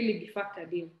have to really be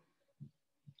factored in.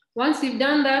 Once we've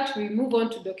done that, we move on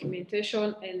to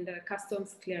documentation and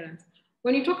customs clearance.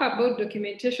 When you talk about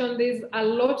documentation, there's a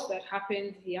lot that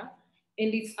happens here,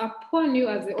 and it's upon you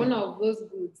as the owner of those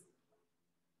goods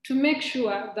to make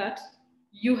sure that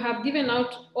you have given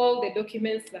out all the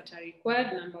documents that are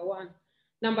required, number one.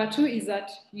 Number two is that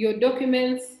your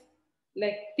documents,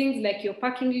 like things like your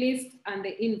packing list and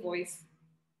the invoice,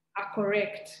 are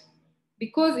correct.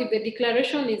 Because if the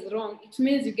declaration is wrong, it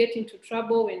means you get into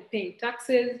trouble when paying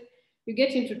taxes. You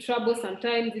get into trouble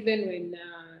sometimes even when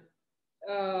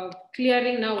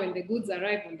clearing now when the goods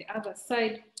arrive on the other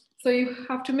side. So you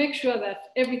have to make sure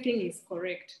that everything is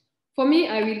correct. For me,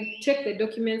 I will check the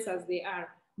documents as they are.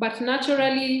 But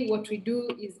naturally, what we do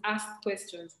is ask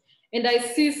questions. And I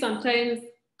see sometimes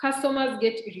customers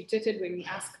get irritated when we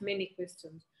ask many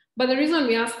questions. But the reason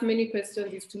we ask many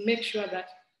questions is to make sure that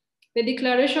the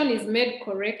declaration is made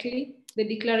correctly, the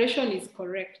declaration is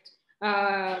correct,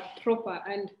 proper,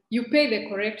 and you pay the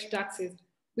correct taxes.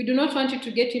 We do not want you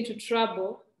to get into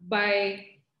trouble by,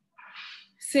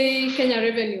 say, Kenya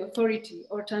Revenue Authority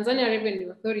or Tanzania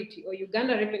Revenue Authority or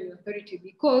Uganda Revenue Authority,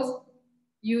 because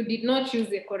you did not use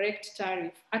the correct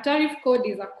tariff. A tariff code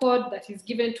is a code that is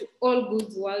given to all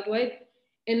goods worldwide,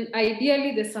 and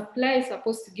ideally the supplier is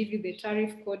supposed to give you the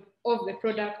tariff code of the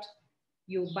product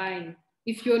you're buying.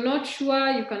 If you're not sure,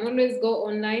 you can always go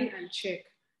online and check.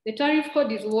 The tariff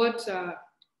code is what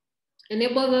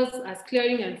enables us as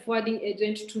clearing and forwarding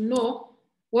agent to know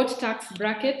what tax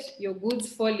bracket your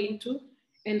goods fall into,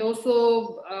 and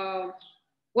also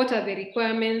what are the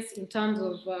requirements in terms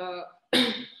of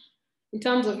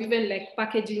even like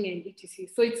packaging and etc.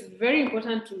 So it's very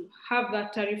important to have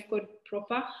that tariff code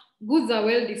proper. Goods are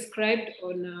well described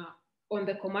on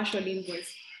the commercial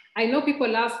invoice. I know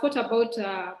people ask, what about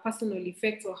personal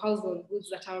effects or household goods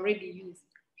that are already used?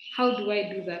 How do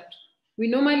I do that? We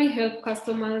normally help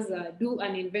customers do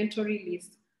an inventory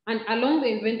list. And along the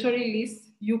inventory list,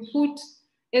 you put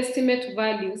estimate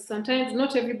values. Sometimes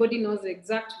not everybody knows the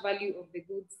exact value of the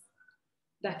goods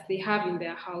that they have in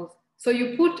their house. So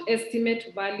you put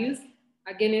estimate values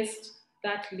against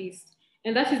that list.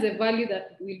 And that is the value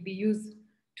that will be used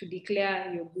to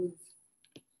declare your goods.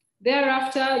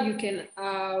 Thereafter, you can,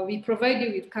 we provide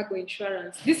you with cargo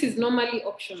insurance. This is normally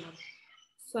optional.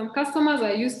 Some customers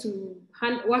are used to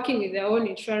working with their own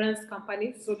insurance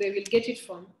companies, so they will get it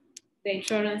from the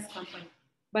insurance company.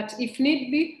 But if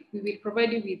need be, we will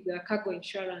provide you with the cargo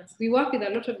insurance. We work with a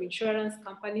lot of insurance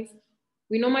companies.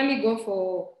 We normally go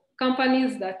for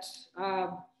companies that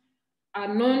are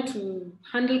known to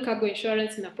handle cargo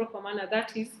insurance in a proper manner.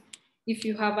 That is, if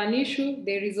you have an issue,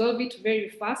 they resolve it very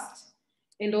fast,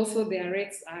 and also their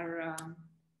rates are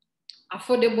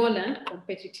affordable and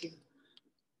competitive.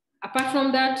 Apart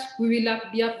from that, we will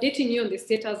be updating you on the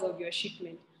status of your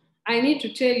shipment. I need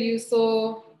to tell you,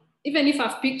 so even if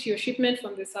I've picked your shipment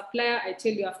from the supplier, I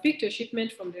tell you I've picked your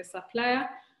shipment from the supplier,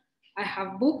 I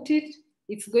have booked it,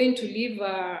 it's going to leave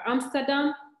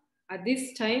Amsterdam at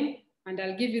this time, and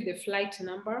I'll give you the flight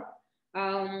number.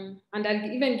 And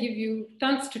I'll even give you,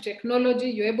 thanks to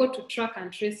technology, you're able to track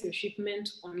and trace your shipment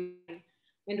online.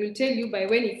 And we'll tell you by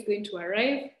when it's going to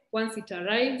arrive. Once it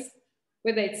arrives,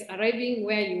 whether it's arriving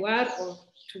where you are or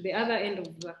to the other end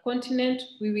of the continent,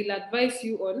 we will advise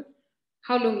you on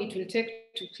how long it will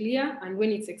take to clear and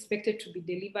when it's expected to be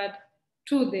delivered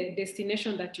to the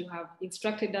destination that you have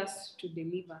instructed us to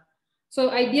deliver. So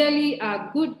ideally, a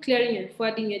good clearing and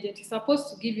forwarding agent is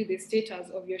supposed to give you the status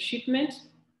of your shipment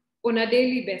on a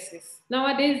daily basis.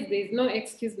 Nowadays, there's no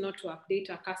excuse not to update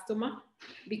a customer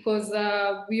because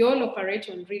we all operate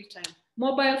on real time.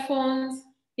 Mobile phones,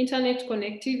 internet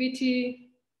connectivity,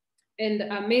 and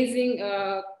amazing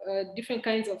different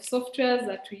kinds of softwares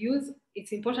that we use.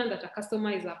 It's important that a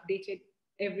customer is updated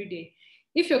every day.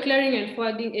 If your clearing and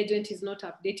forwarding agent is not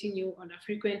updating you on a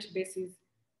frequent basis,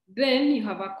 then you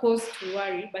have a cause to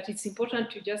worry, but it's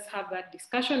important to just have that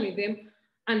discussion with them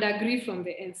and agree from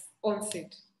the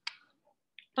onset.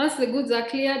 Once the goods are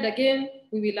cleared, again,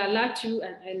 we will alert you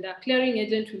and a clearing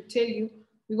agent will tell you,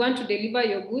 we want to deliver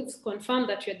your goods, confirm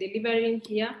that you're delivering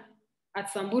here at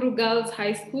Samburu Girls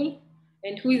High School,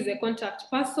 and who is the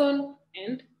contact person,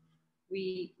 and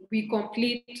we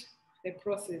complete the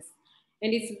process.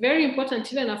 And it's very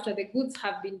important, even after the goods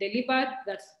have been delivered,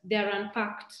 that they're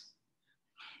unpacked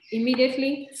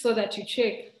immediately so that you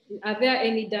check, are there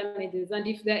any damages? And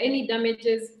if there are any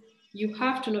damages, you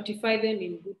have to notify them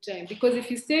in good time. Because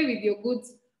if you stay with your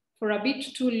goods for a bit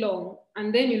too long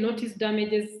and then you notice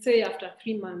damages, say after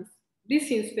 3 months,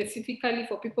 this is specifically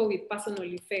for people with personal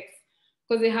effects,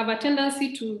 because they have a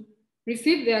tendency to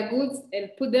receive their goods and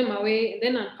put them away and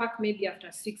then unpack maybe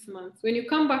after 6 months. When you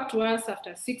come back to us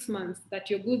after 6 months that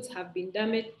your goods have been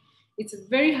damaged, it's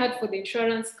very hard for the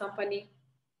insurance company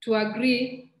to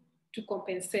agree to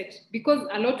compensate because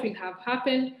a lot will have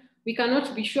happened. We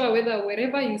cannot be sure whether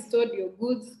wherever you stored your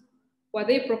goods, were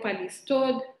they properly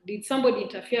stored? Did somebody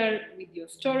interfere with your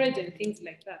storage and things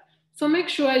like that? So make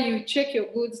sure you check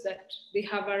your goods that they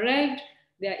have arrived,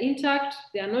 they're intact,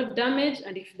 they are not damaged,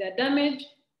 and if they're damaged,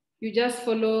 you just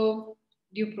follow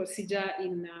due procedure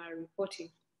in reporting.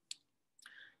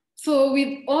 So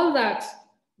with all that,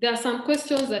 there are some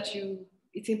questions that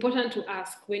it's important to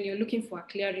ask when you're looking for a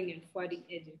clearing and forwarding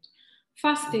agent.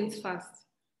 First things first,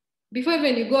 before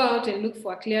even you go out and look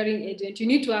for a clearing agent, you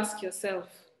need to ask yourself,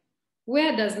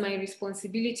 where does my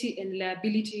responsibility and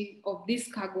liability of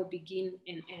this cargo begin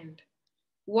and end?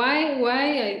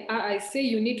 Why I say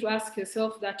you need to ask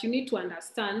yourself that, you need to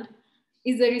understand,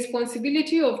 is the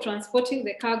responsibility of transporting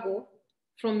the cargo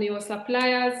from your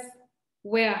supplier's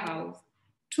warehouse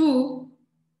to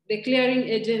the clearing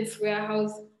agent's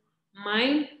warehouse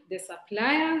mine, the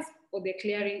suppliers, or the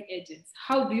clearing agents?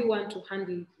 How do you want to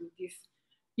handle this?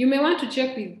 You may want to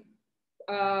check with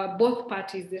both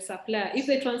parties, the supplier. If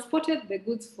they transported the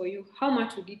goods for you, how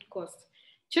much would it cost?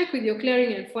 Check with your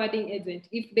clearing and forwarding agent.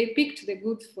 If they picked the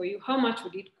goods for you, how much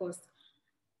would it cost?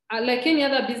 Like any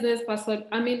other business person,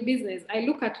 I'm in business. I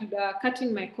look at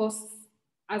cutting my costs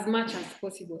as much as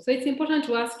possible. So it's important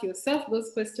to ask yourself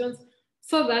those questions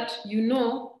so that you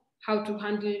know how to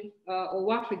handle or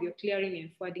work with your clearing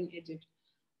and forwarding agent.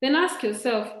 Then ask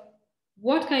yourself,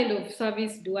 what kind of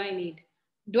service do I need?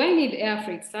 Do I need air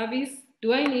freight service?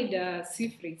 Do I need a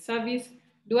sea freight service?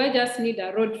 Do I just need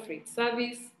a road freight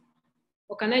service?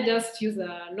 Or can I just use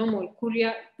a normal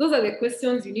courier? Those are the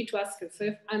questions you need to ask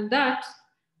yourself. And that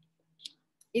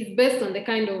is based on the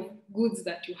kind of goods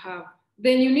that you have.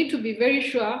 Then you need to be very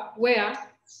sure where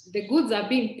the goods are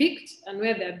being picked and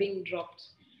where they're being dropped.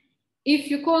 If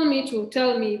you call me to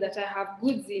tell me that I have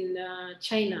goods in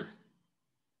China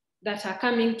that are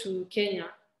coming to Kenya,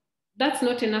 that's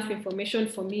not enough information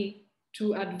for me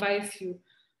to advise you.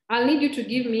 I'll need you to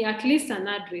give me at least an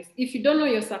address. If you don't know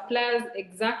your supplier's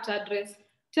exact address,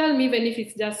 tell me even if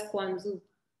it's just Kwanzu.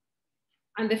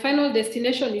 And the final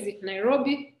destination, is it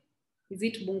Nairobi? Is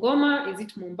it Bungoma? Is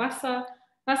it Mombasa?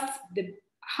 That's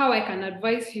how I can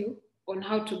advise you on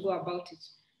how to go about it.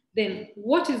 Then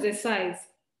what is the size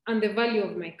and the value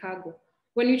of my cargo?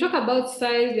 When you talk about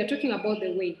size, you're talking about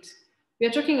the weight.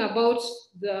 We're talking about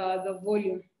the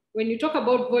volume. When you talk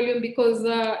about volume, because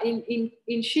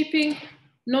in shipping,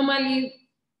 normally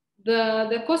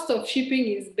the cost of shipping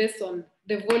is based on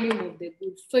the volume of the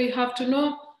goods. So you have to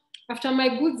know, after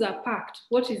my goods are packed,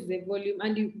 what is the volume?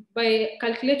 And by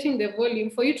calculating the volume,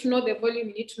 for you to know the volume,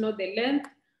 you need to know the length,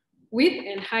 width,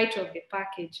 and height of the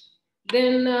package.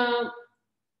 Then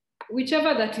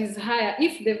whichever that is higher,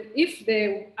 if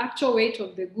the actual weight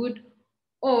of the good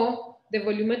or the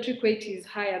volumetric weight is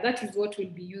higher, that is what will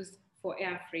be used for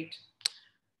air freight.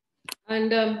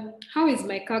 And how is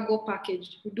my cargo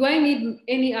packaged? Do I need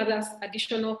any other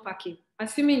additional packing?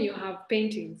 Assuming you have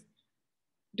paintings,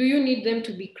 do you need them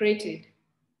to be crated?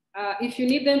 If you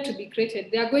need them to be crated,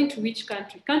 they are going to which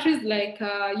country? Countries like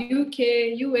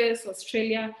UK, US,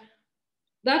 Australia,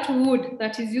 that wood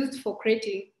that is used for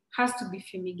crating has to be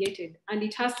fumigated and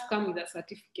it has to come with a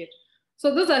certificate.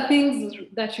 So those are things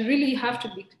that you really have to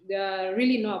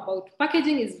really know about.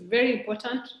 Packaging is very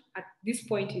important at this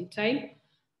point in time.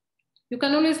 You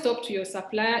can always talk to your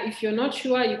supplier. If you're not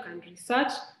sure, you can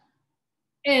research.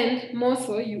 And more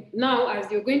so, now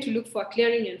as you're going to look for a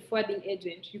clearing and forwarding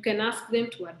agent, you can ask them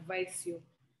to advise you.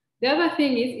 The other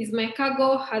thing is my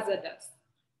cargo hazardous?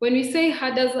 When we say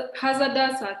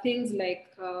hazardous are things like,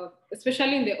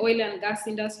 especially in the oil and gas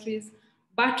industries,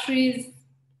 batteries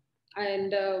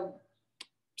and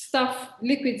stuff,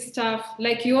 liquid stuff.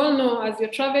 Like you all know, as you're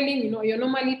traveling, you're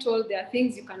normally told there are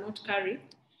things you cannot carry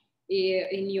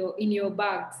in your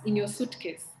bags, in your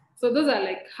suitcase. So those are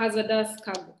like hazardous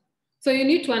cargo. So you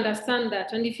need to understand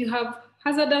that. And if you have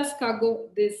hazardous cargo,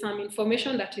 there's some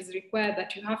information that is required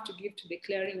that you have to give to the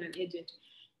clearing and agent.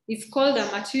 It's called a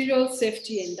material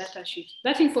safety and data sheet.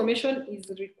 That information is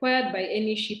required by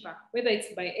any shipper, whether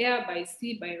it's by air, by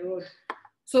sea, by road.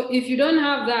 So if you don't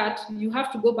have that, you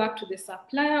have to go back to the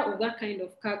supplier of that kind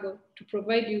of cargo to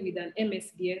provide you with an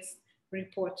MSDS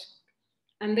report.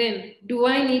 And then, do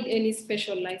I need any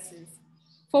special license?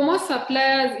 For most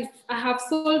suppliers, if I have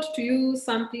sold to you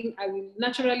something, I will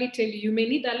naturally tell you, you may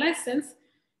need a license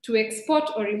to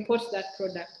export or import that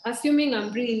product. Assuming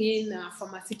I'm bringing in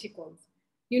pharmaceuticals,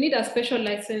 you need a special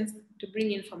license to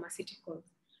bring in pharmaceuticals.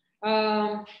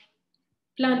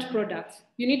 Plant products,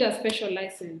 you need a special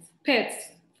license. Pets,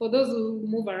 for those who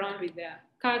move around with their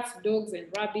cats, dogs, and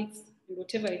rabbits, and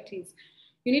whatever it is,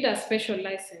 you need a special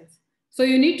license. So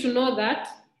you need to know that.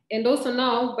 And also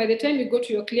now, by the time you go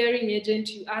to your clearing agent,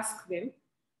 you ask them,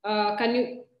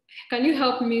 can you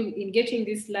help me in getting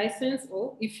this license?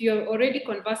 Or if you're already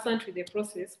conversant with the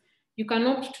process, you can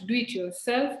opt to do it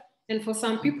yourself. And for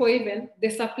some people even, the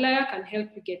supplier can help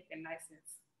you get the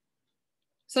license.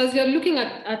 So as you're looking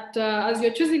as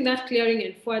you're choosing that clearing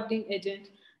and forwarding agent,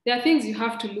 there are things you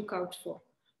have to look out for.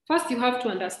 First, you have to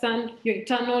understand your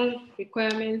internal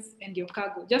requirements and your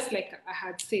cargo, just like I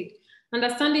had said.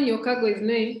 Understanding your cargo is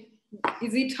knowing,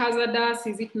 is it hazardous?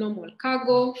 Is it normal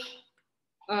cargo?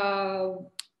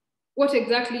 What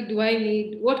exactly do I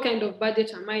need? What kind of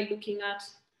budget am I looking at?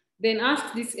 Then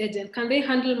ask this agent, can they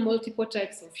handle multiple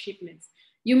types of shipments?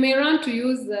 You may run to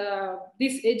use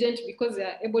this agent because they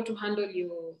are able to handle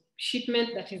your shipment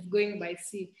that is going by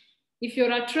sea. If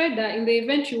you're a trader, in the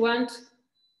event you want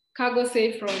cargo,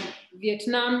 say from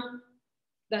Vietnam,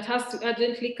 that has to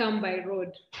urgently come by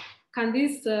road, can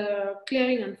this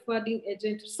clearing and forwarding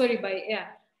agent, by air,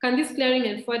 can this clearing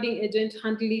and forwarding agent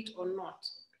handle it or not?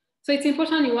 So it's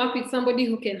important you work with somebody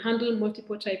who can handle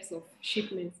multiple types of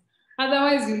shipments.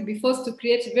 Otherwise, you'll be forced to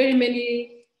create very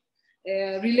many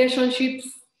relationships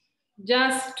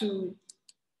just to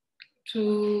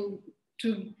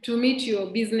meet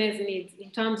your business needs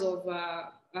in terms of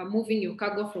moving your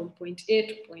cargo from point A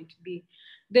to point B.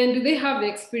 Then do they have the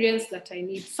experience that I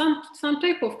need? Some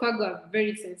type of cargo are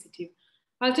very sensitive.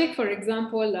 I'll take, for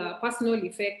example, personal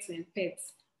effects and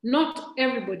pets. Not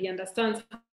everybody understands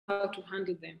how to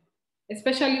handle them,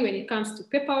 especially when it comes to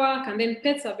paperwork, and then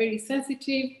pets are very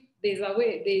sensitive. There's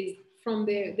from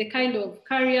the kind of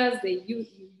carriers you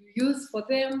use for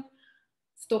them,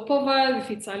 stopovers, if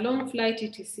it's a long flight,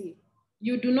 etc.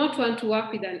 You do not want to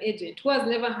work with an agent who has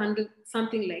never handled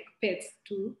something like pets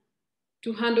to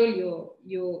handle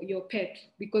your pet,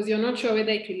 because you're not sure whether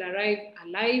it will arrive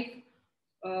alive.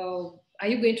 Are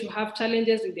you going to have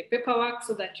challenges with the paperwork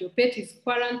so that your pet is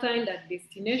quarantined at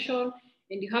destination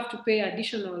and you have to pay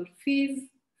additional fees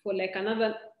for like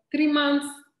another 3 months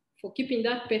for keeping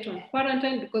that pet on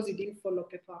quarantine because you didn't follow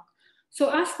paperwork?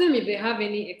 So ask them if they have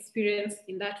any experience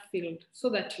in that field so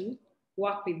that you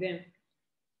work with them.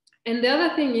 And the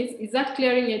other thing is that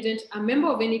clearing agent a member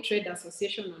of any trade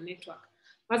association or network?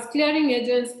 As clearing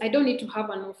agents, I don't need to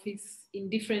have an office in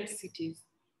different cities.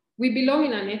 We belong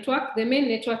in a network. The main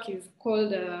network is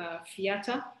called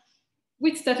FIATA,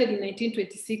 which started in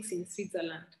 1926 in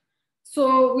Switzerland.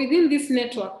 So within this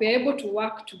network, we're able to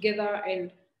work together,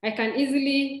 and I can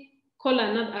easily call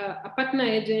a partner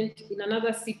agent in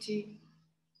another city,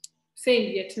 say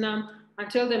in Vietnam, and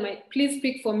tell them, please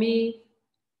pick for me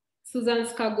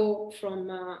Susan's cargo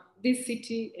from this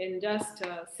city and just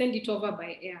send it over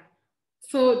by air.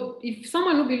 So if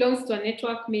someone who belongs to a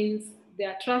network means they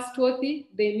are trustworthy,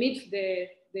 they meet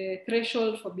the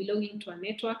threshold for belonging to a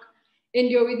network, and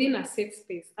you're within a safe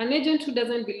space. An agent who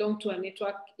doesn't belong to a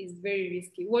network is very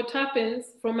risky. What happens,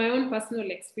 from my own personal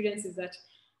experience, is that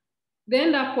they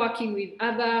end up working with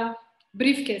other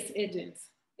briefcase agents,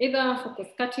 either for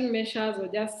cost-cutting measures or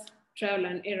just trial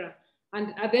and error.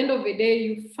 And at the end of the day,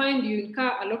 you find you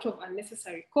incur a lot of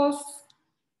unnecessary costs.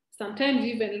 Sometimes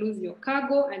you even lose your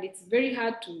cargo, and it's very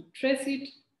hard to trace it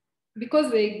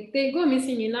because they go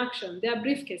missing in action. They are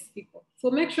briefcase people. So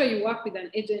make sure you work with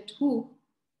an agent who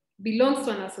belongs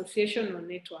to an association or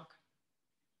network.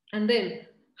 And then,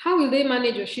 how will they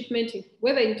manage your shipment,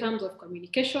 whether in terms of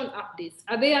communication updates?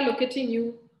 Are they allocating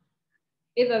you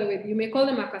either way? You may call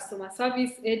them a customer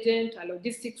service agent, a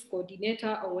logistics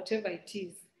coordinator, or whatever it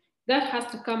is. That has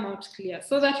to come out clear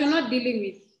so that you're not dealing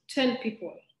with 10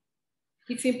 people.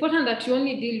 It's important that you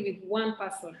only deal with one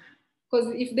person,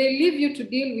 because if they leave you to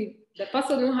deal with the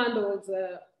person who handles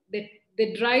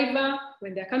the driver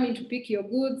when they're coming to pick your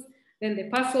goods, then the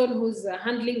person who's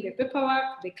handling the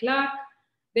paperwork, the clerk,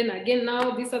 then again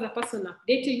now this other person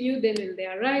updating you, then when they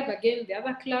arrive again, the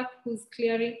other clerk who's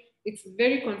clearing, it's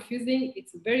very confusing,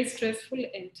 it's very stressful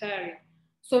and tiring.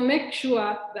 So make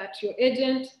sure that your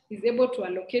agent is able to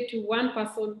allocate you one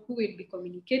person who will be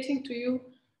communicating to you,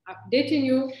 updating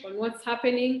you on what's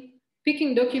happening,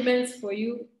 picking documents for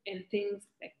you and things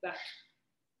like that.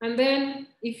 And then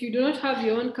if you do not have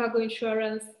your own cargo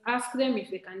insurance, ask them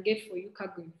if they can get for you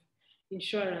cargo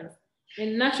insurance.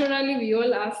 And naturally, we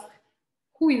all ask,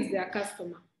 who is their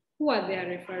customer? Who are their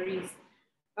referees?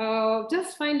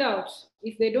 Just find out.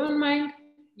 If they don't mind,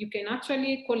 you can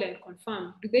actually call and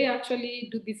confirm. Do they actually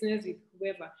do business with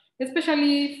whoever?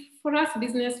 Especially for us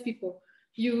business people,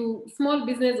 you small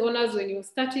business owners, when you're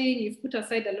starting, you've put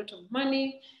aside a lot of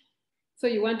money. So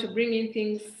you want to bring in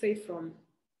things, say from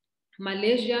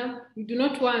Malaysia. You do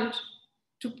not want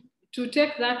to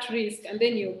take that risk and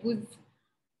then your goods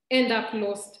end up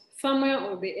lost somewhere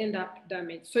or they end up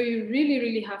damaged. So you really,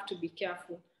 really have to be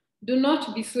careful. Do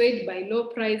not be swayed by low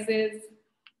prices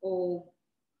or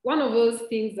one of those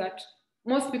things that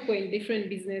most people in different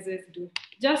businesses do.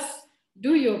 Just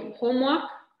do your homework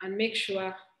and make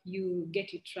sure you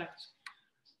get it right.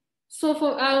 So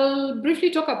I'll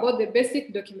briefly talk about the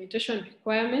basic documentation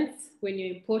requirements when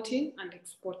you're importing and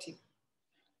exporting.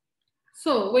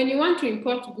 So when you want to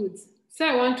import goods, say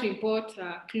I want to import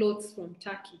clothes from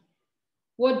Turkey,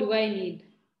 what do I need?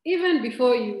 Even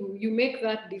before you make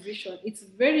that decision, it's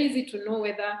very easy to know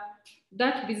whether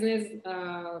that business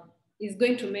is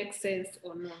going to make sense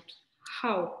or not.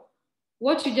 How?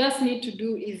 What you just need to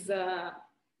do is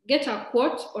get a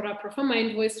quote or a pro forma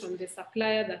invoice from the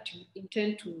supplier that you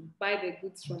intend to buy the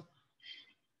goods from.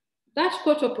 That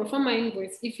quote or pro forma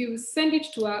invoice, if you send it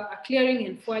to a clearing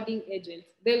and forwarding agent,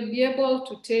 they'll be able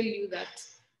to tell you that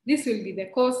this will be the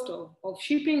cost of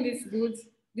shipping these goods,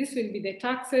 this will be the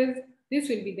taxes, this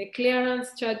will be the clearance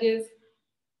charges,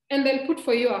 and they'll put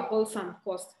for you a wholesome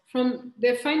cost. from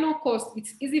the final cost,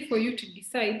 it's easy for you to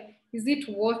decide, is it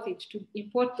worth it to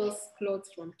import those clothes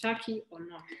from Turkey or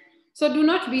not? So do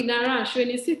not be in a rush. When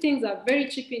you see things are very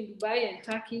cheap in Dubai and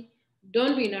Turkey,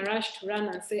 don't be in a rush to run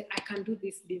and say, I can do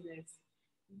this business.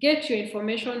 Get your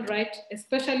information right,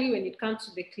 especially when it comes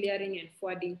to the clearing and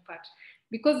forwarding part,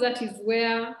 because that is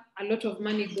where a lot of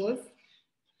money goes.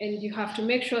 And you have to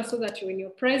make sure so that when you're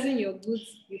pricing your goods,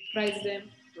 you price them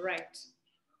right.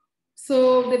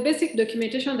 So the basic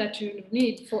documentation that you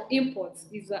need for imports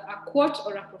is a quote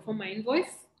or a pro forma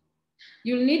invoice.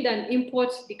 You'll need an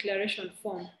import declaration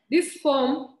form. This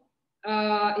form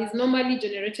is normally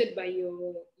generated by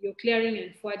your clearing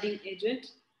and forwarding agent,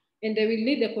 and they will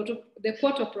need the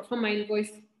quote or pro forma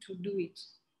invoice to do it.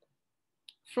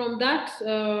 From that,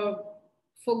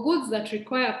 for goods that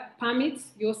require permits,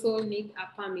 you also need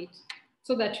a permit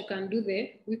so that you can do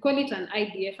we call it an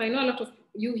IDF. I know a lot of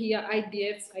you hear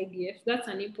IDFs, that's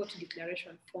an import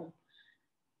declaration form.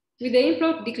 With the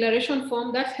import declaration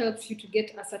form, that helps you to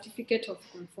get a certificate of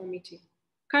conformity.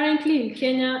 Currently in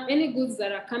Kenya, any goods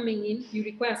that are coming in, you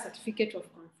require a certificate of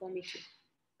conformity,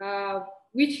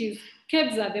 which is,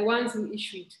 KEBS are the ones who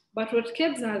issue it. But what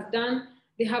KEBS has done,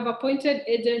 they have appointed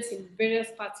agents in various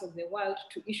parts of the world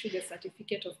to issue the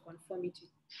certificate of conformity.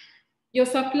 Your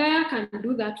supplier can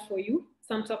do that for you.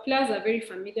 Some suppliers are very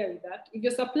familiar with that. If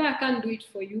your supplier can't do it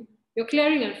for you, your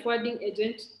clearing and forwarding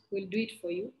agent will do it for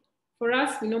you. For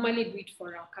us, we normally do it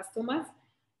for our customers.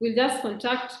 We'll just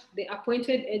contact the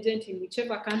appointed agent in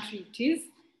whichever country it is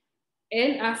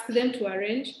and ask them to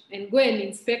arrange and go and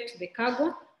inspect the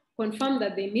cargo, confirm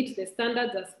that they meet the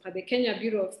standards as per the Kenya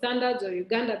Bureau of Standards or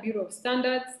Uganda Bureau of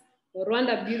Standards or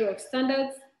Rwanda Bureau of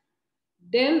Standards.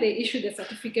 Then they issue the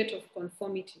certificate of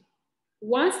conformity.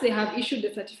 Once they have issued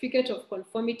the certificate of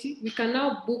conformity, we can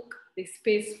now book the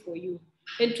space for you.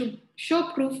 And to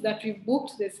show proof that we've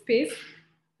booked the space,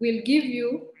 we'll give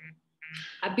you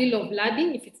a bill of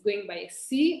lading if it's going by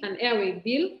sea, an airway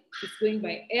bill if it's going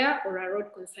by air, or a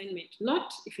road consignment,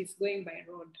 not if it's going by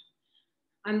road.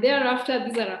 And thereafter,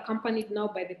 these are accompanied now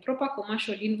by the proper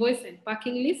commercial invoice and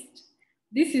packing list.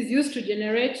 This is used to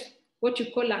generate what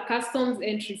you call a customs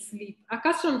entry slip. A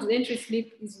customs entry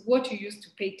slip is what you use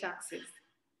to pay taxes.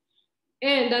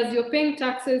 And as you're paying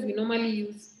taxes, we normally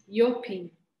use your PIN.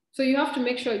 So you have to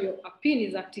make sure your PIN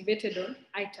is activated on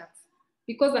iTax,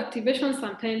 because activation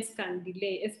sometimes can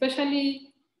delay,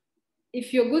 especially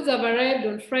if your goods have arrived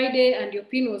on Friday and your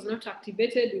PIN was not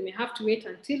activated. We may have to wait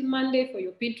until Monday for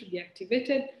your PIN to be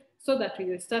activated so that we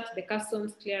will start the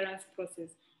customs clearance process.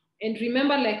 And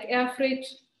remember, like air freight,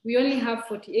 we only have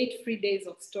 48 free days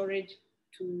of storage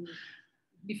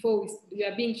before we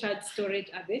are being charged storage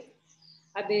at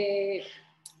the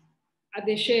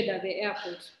shed at the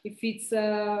airport. If it's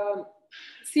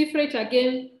sea freight,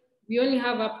 again, we only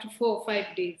have up to 4 or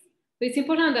 5 days. So it's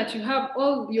important that you have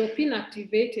all your PIN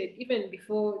activated even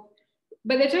before.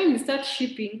 By the time you start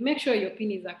shipping, make sure your PIN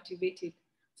is activated.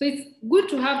 So it's good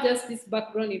to have just this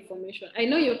background information. I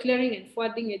know your clearing and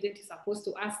forwarding agent is supposed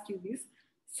to ask you this.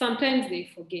 Sometimes they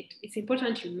forget. It's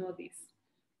important you know this.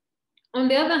 On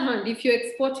the other hand, if you're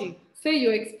exporting, say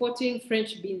you're exporting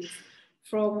French beans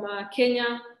from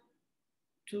Kenya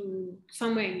to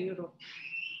somewhere in Europe,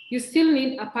 you still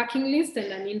need a packing list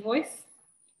and an invoice.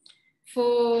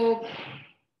 For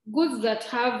goods that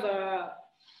have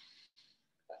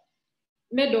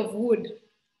made of wood,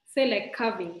 say like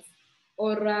carvings,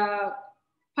 or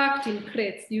packed in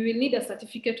crates, you will need a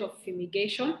certificate of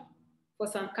fumigation. For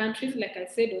some countries, like I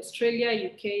said, Australia,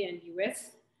 UK, and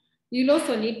US. You'll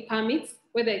also need permits,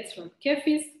 whether it's from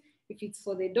KEFIS. If it's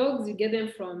for the dogs, you get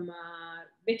them from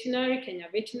veterinary, Kenya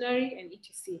Veterinary, and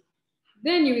etc.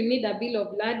 Then you will need a bill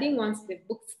of lading once they've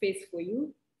booked space for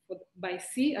you by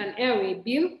sea, an airway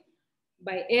bill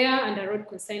by air, and a road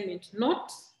consignment,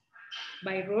 not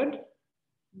by road.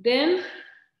 Then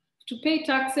to pay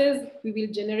taxes, we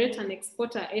will generate an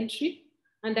exporter entry.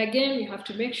 And again, you have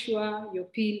to make sure your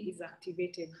PIN is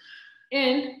activated.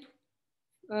 And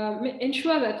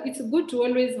ensure that it's good to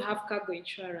always have cargo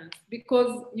insurance,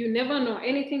 because you never know,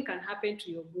 anything can happen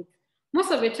to your goods.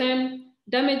 Most of the time,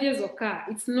 damages occur.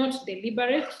 It's not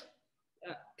deliberate.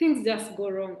 Things just go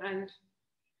wrong, and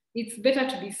it's better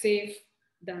to be safe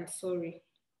than sorry.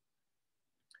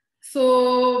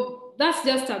 So that's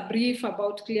just a brief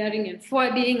about clearing and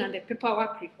forwarding and the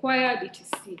paperwork required,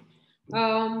 etc.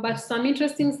 But some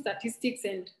interesting statistics,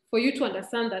 and for you to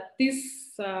understand that this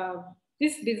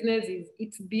business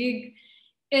it's big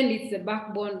and it's the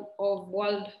backbone of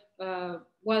world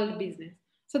business.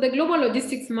 So the global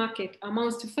logistics market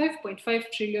amounts to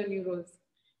 5.5 trillion euros.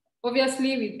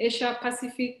 Obviously, with Asia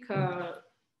Pacific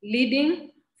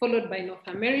leading followed by North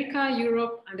America,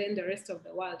 Europe, and then the rest of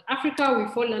the world. Africa,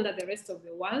 we fall under the rest of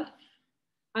the world.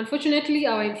 Unfortunately,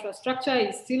 our infrastructure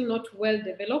is still not well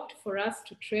developed for us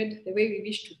to trade the way we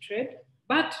wish to trade,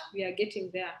 but we are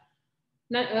getting there.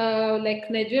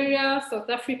 Like Nigeria, South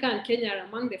Africa, and Kenya are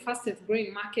among the fastest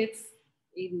growing markets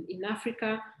in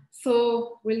Africa.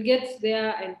 So we'll get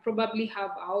there and probably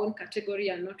have our own category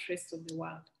and not rest of the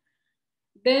world.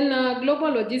 Then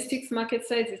global logistics market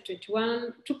size is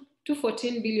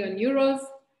 214 billion euros.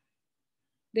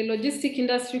 The logistic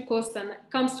industry cost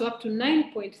comes to up to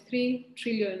 $9.3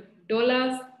 trillion.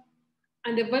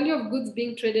 And the value of goods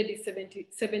being traded is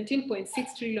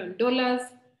 $17.6 trillion.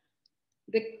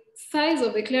 The size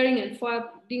of the clearing and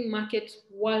forwarding market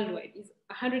worldwide is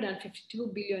 152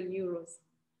 billion euros.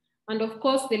 And of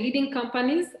course, the leading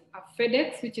companies are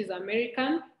FedEx, which is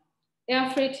American, Air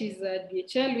Freight is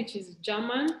DHL, which is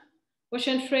German,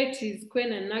 Ocean Freight is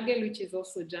Kuehne + Nagel, which is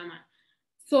also German.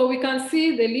 So we can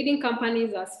see the leading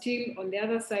companies are still on the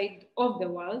other side of the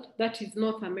world, that is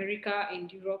North America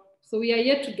and Europe. So we are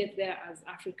yet to get there as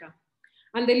Africa.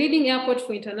 And the leading airport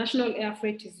for international air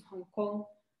freight is Hong Kong,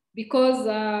 because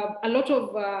a lot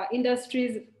of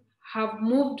industries have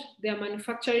moved their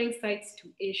manufacturing sites to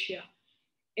Asia.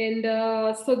 And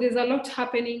so there's a lot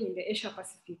happening in the Asia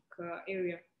Pacific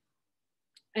area.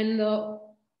 And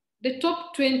the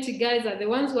top 20 guys are the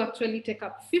ones who actually take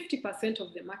up 50%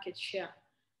 of the market share.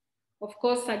 Of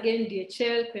course, again,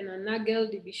 DHL, Kuehne + Nagel,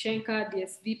 DB Schenker,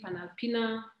 DSV,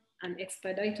 Panalpina, and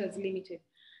Expeditors Limited.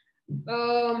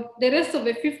 The rest of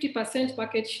the 50%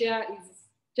 market share is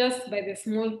just by the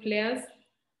small players,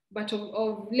 but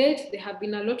of late, there have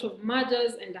been a lot of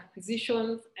mergers and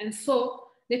acquisitions, and so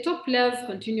the top players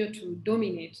continue to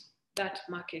dominate that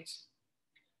market.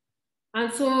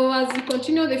 And so as we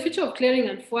continue, the future of clearing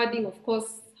and forwarding, of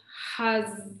course,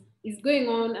 is going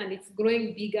on and it's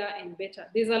growing bigger and better.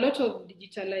 There's a lot of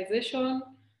digitalization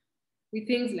with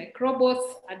things like robots,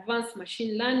 advanced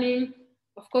machine learning,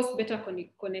 of course, better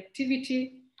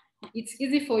connectivity. It's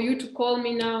easy for you to call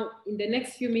me now. In the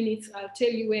next few minutes, I'll tell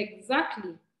you where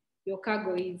exactly your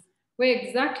cargo is, where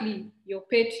exactly your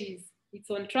pet is. It's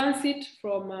on transit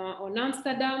from on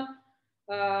Amsterdam,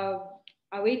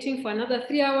 awaiting for another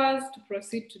 3 hours to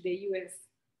proceed to the US.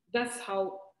 That's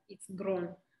how it's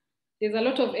grown. There's a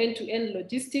lot of end-to-end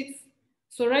logistics.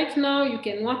 So right now you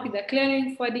can work with a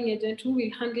clearing forwarding agent who will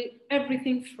handle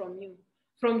everything from you,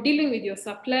 from dealing with your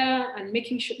supplier and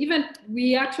making sure, even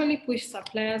we actually push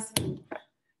suppliers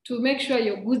to make sure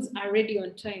your goods are ready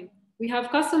on time. We have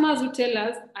customers who tell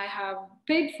us, I have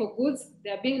paid for goods,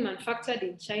 they're being manufactured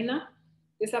in China.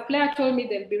 The supplier told me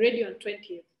they'll be ready on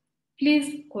 20th.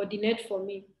 Please coordinate for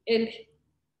me. And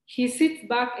he sits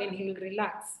back and he'll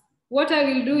relax. What I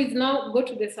will do is now go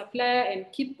to the supplier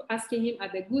and keep asking him, are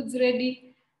the goods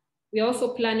ready? We're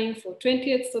also planning for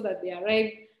 20th so that they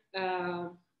arrive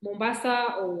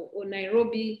Mombasa or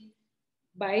Nairobi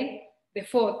by the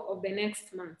 4th of the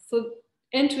next month. So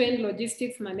end-to-end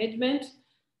logistics management.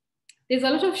 There's a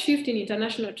lot of shift in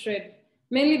international trade,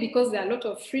 mainly because there are a lot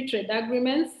of free trade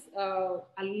agreements, a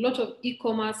lot of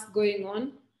e-commerce going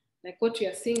on, like what we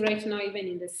are seeing right now, even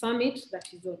in the summit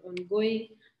that is ongoing.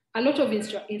 A lot of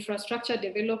infrastructure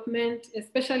development,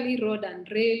 especially road and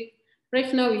rail.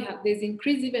 Right now there's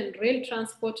increased even rail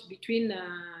transport between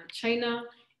China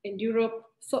and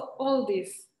Europe. So all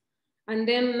this. And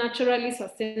then naturally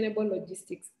sustainable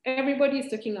logistics. Everybody is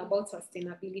talking about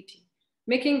sustainability,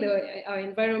 making our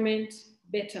environment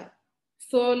better.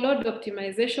 So load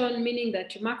optimization, meaning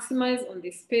that you maximize on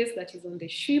the space that is on the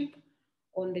ship,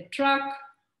 on the truck,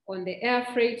 on the air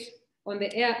freight, on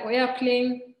the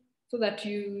airplane, so that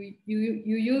you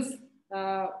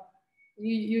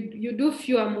do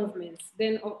fewer movements,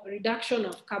 then reduction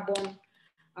of carbon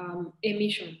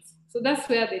emissions. So that's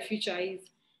where the future is.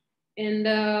 And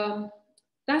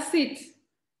that's it.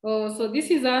 So this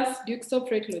is us, Dukestow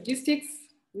Freight Logistics.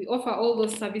 We offer all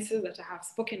those services that I have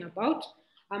spoken about.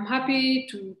 I'm happy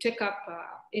to take up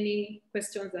any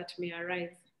questions that may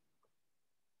arise.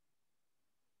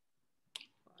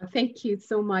 Thank you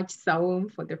so much, Saum,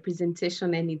 for the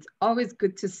presentation, and it's always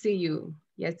good to see you.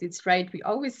 Yes, it's right. We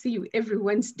always see you every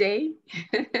Wednesday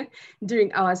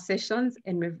during our sessions,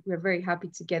 and we're very happy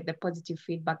to get the positive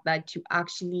feedback that you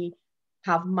actually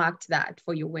have marked that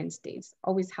for your Wednesdays.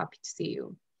 Always happy to see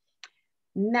you.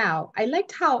 Now, I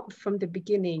liked how from the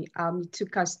beginning, you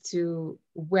took us to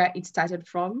where it started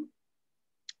from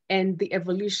and the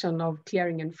evolution of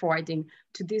clearing and forwarding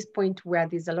to this point where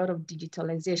there's a lot of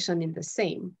digitalization in the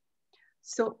same.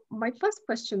 So my first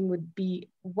question would be,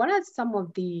 what are some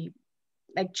of the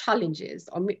challenges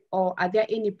or are there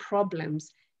any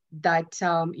problems that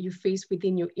you face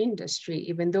within your industry,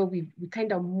 even though we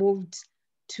kind of moved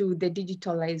to the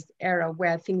digitalized era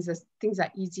where things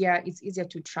are easier. It's easier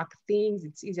to track things.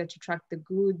 It's easier to track the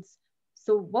goods.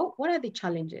 So what are the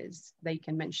challenges that you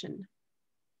can mention?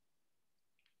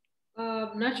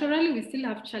 Naturally, we still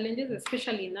have challenges,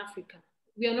 especially in Africa.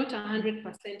 We are not 100%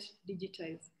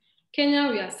 digitized. Kenya,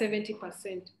 we are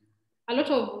 70%.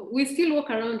 We still walk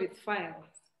around with files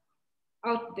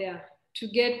out there to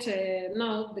get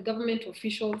now the government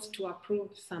officials to approve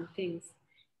some things.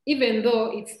 Even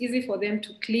though it's easy for them to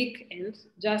click and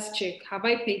just check, have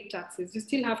I paid taxes? You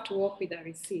still have to work with a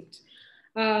receipt.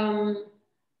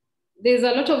 There's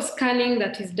a lot of scanning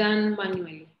that is done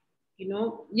manually,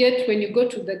 yet when you go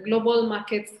to the global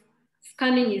markets,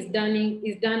 scanning is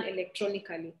done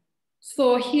electronically.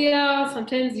 So here,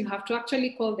 sometimes you have to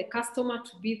actually call the customer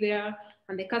to be there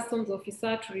and the customs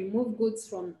officer to remove goods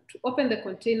to open the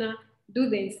container, do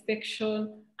the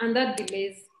inspection, and that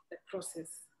delays the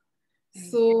process.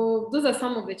 So those are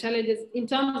some of the challenges in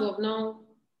terms of now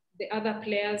the other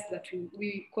players that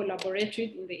we collaborate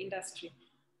with in the industry.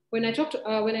 When I talk to,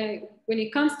 when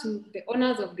it comes to the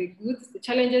owners of the goods, the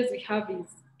challenges we have is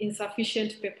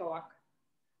insufficient paperwork.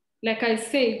 Like I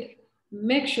said,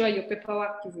 make sure your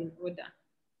paperwork is in order.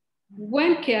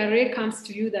 When KRA comes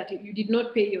to you that you did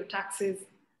not pay your taxes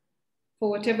for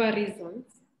whatever reasons,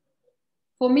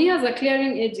 for me as a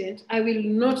clearing agent, I will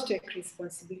not take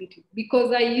responsibility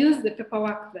because I use the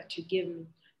paperwork that you gave me.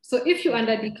 So if you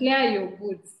underdeclare your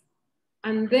goods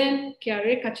and then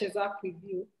KRA catches up with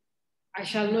you, I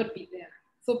shall not be there.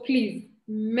 So please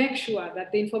make sure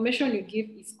that the information you give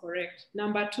is correct.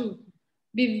 Number two,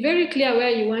 be very clear where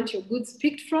you want your goods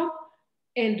picked from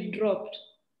and dropped.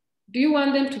 Do you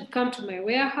want them to come to my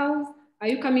warehouse? Are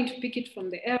you coming to pick it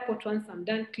from the airport once I'm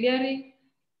done clearing?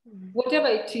 Whatever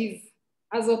it is,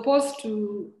 as opposed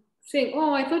to saying,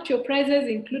 oh, I thought your prices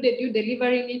included you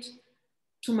delivering it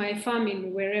to my farm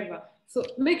in wherever. So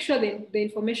make sure the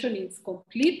information is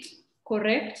complete,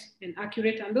 correct, and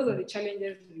accurate, and those are the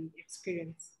challenges we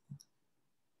experience.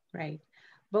 Right.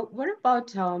 But what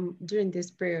about during this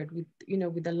period with,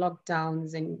 with the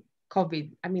lockdowns and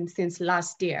COVID? I mean, since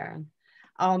last year,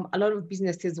 a lot of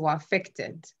businesses were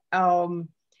affected.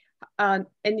 And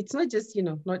it's not just,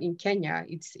 not in Kenya,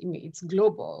 it's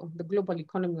global. The global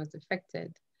economy was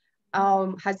affected.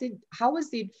 How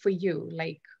was it for you,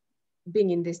 like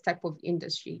being in this type of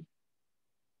industry?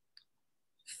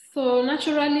 So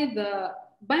naturally, the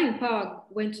buying power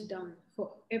went down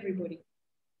for everybody.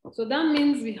 So that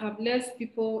means we have less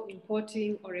people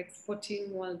importing or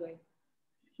exporting worldwide.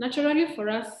 Naturally, for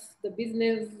us, the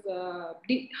business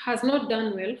has not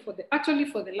done well for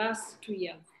the last 2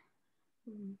 years,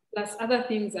 plus other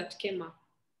things that came up.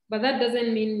 But that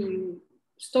doesn't mean you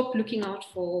stop looking out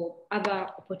for other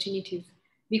opportunities.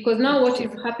 Because now what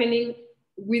is happening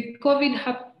with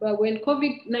COVID, when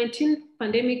COVID-19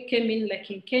 pandemic came in,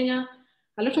 like in Kenya,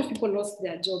 a lot of people lost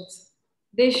their jobs.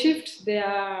 They shift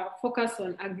their focus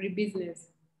on agribusiness.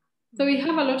 So we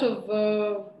have a lot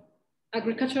of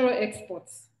agricultural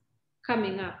exports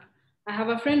coming up. I have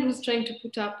a friend who's trying to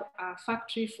put up a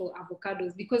factory for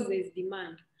avocados because there's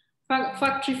demand.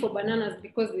 Factory for bananas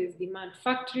because there's demand.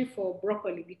 Factory for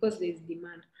broccoli because there's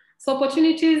demand. So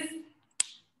opportunities,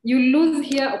 you lose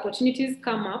here, opportunities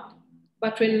come up.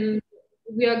 But when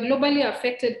we are globally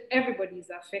affected, everybody is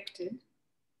affected.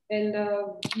 And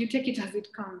you take it as it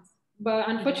comes. But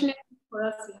unfortunately for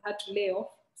us, we had to lay off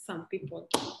some people.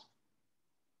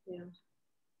 Yeah.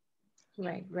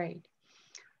 Right.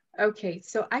 Okay,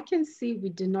 so I can see we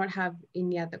do not have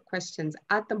any other questions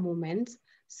at the moment.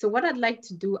 So what I'd like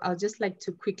to do, I'll just like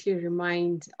to quickly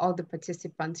remind all the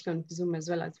participants here on Zoom as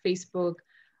well as Facebook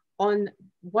on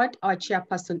what our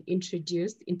chairperson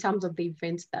introduced in terms of the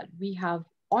events that we have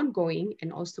ongoing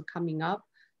and also coming up.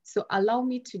 So allow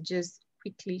me to just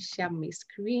quickly share my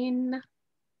screen.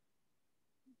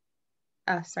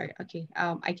 Sorry, okay.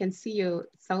 I can see your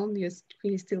sound, your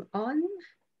screen is still on.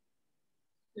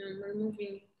 I'm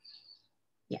removing.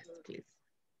 Yes, please.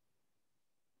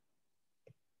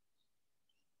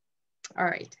 All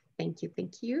right, thank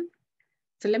you.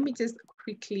 So let me just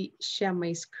quickly share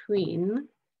my screen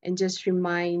and just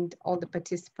remind all the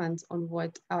participants on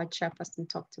what our chairperson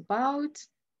talked about.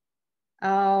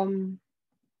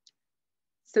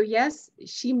 So yes,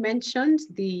 she mentioned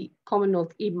the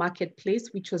Commonwealth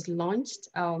e-marketplace, which was launched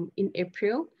in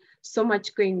April. So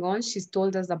much going on. She's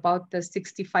told us about the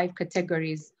 65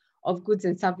 categories of goods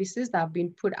and services that have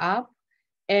been put up.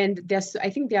 And I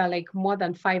think there are like more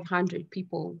than 500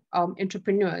 people,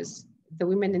 entrepreneurs, the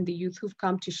women and the youth who've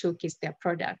come to showcase their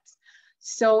products.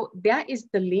 So there is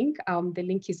the link. The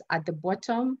link is at the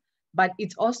bottom. but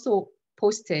it's also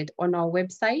posted on our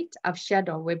website. I've shared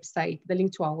our website, the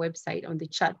link to our website on the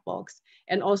chat box.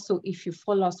 And also if you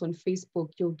follow us on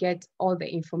Facebook, you'll get all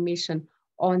the information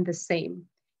on the same.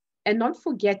 And not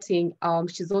forgetting,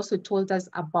 she's also told us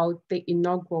about the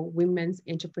inaugural Women's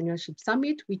Entrepreneurship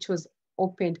Summit, which was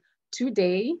opened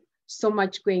today. So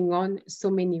much going on, so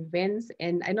many events.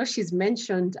 And I know she's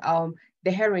mentioned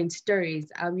the heroine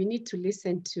stories. You need to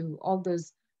listen to all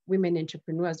those women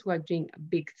entrepreneurs who are doing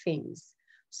big things.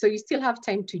 So you still have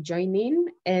time to join in.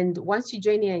 And once you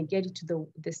join in and get to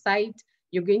the site,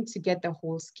 you're going to get the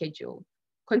whole schedule.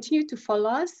 Continue to follow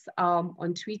us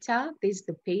on Twitter. There's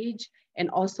the page, and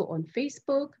also on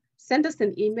Facebook. Send us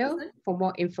an email for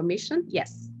more information.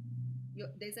 Yes.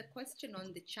 There's a question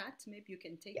on the chat. Maybe you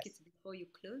can take it before you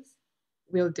close.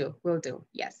 Will do.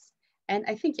 Yes. And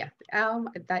I think,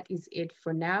 that is it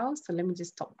for now. So let me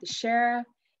just stop the share.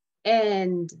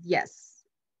 And yes,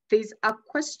 there's a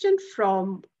question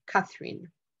from Catherine,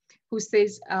 who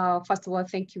says, first of all,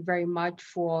 thank you very much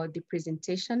for the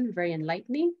presentation, very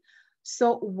enlightening.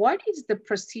 So what is the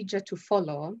procedure to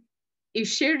follow if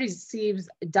she receives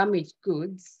damaged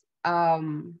goods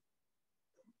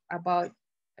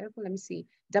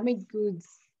damaged goods,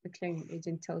 the clearing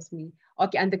agent tells me,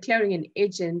 okay, and the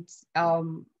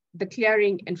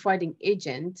clearing and forwarding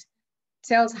agent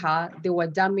tells her they were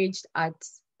damaged at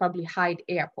probably Hyde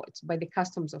Airport by the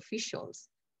customs officials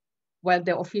while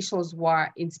the officials were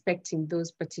inspecting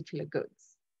those particular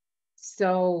goods.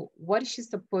 So what is she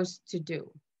supposed to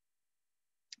do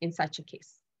in such a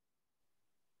case?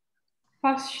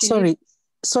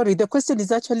 Sorry, the question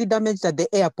is actually damaged at the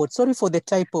airport. Sorry for the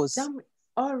typos.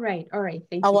 All right.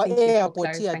 Thank you. Our thank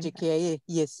airport here, JKIA.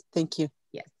 Yes, thank you.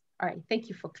 Yes. All right. Thank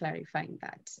you for clarifying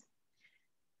that.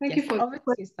 Thank you for the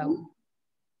question.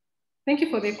 Thank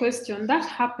you for the question. That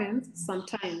happens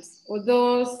sometimes,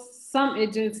 although some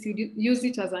agents use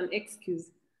it as an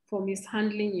excuse for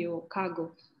mishandling your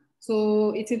cargo. So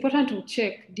it's important to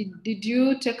check, did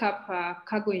you take up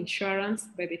cargo insurance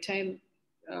by the time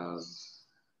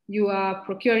you are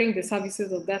procuring the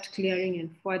services of that clearing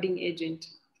and forwarding agent?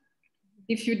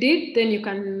 If you did, then you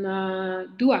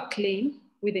can do a claim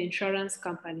with the insurance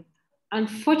company.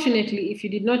 Unfortunately, if you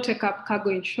did not take up cargo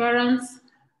insurance,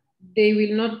 they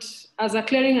will not, as a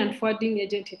clearing and forwarding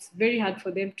agent, it's very hard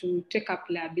for them to take up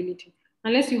liability.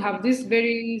 Unless you have this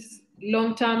very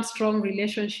long-term, strong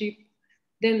relationship,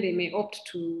 then they may opt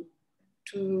to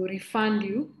refund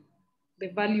you the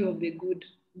value of the good,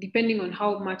 depending on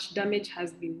how much damage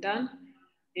has been done.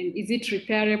 And is it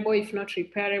repairable? If not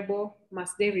repairable,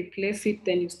 must they replace it?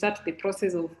 Then you start the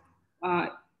process of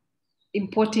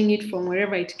importing it from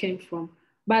wherever it came from.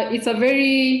 But it's a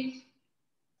very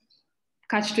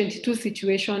catch-22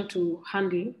 situation to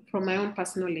handle from my own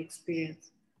personal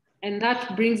experience. And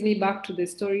that brings me back to the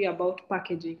story about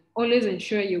packaging. Always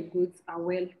ensure your goods are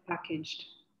well packaged.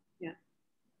 Yeah.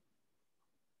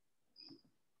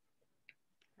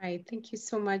 All right, thank you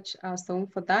so much, Saum,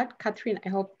 for that. Catherine, I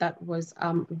hope that was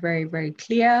very, very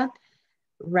clear.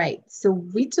 Right, so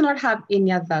we do not have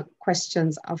any other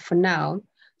questions for now.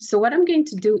 So what I'm going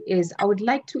to do is I would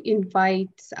like to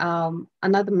invite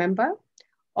another member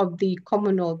of the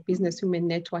Commonwealth Businesswomen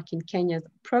Network in Kenya's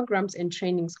Programs and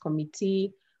Trainings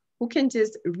Committee, who can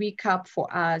just recap for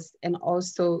us and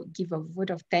also give a vote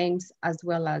of thanks as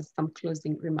well as some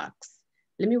closing remarks.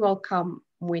 Let me welcome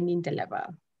Mweni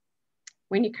Ndeleva.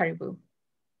 Mweni, karibu.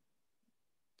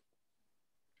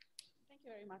 Thank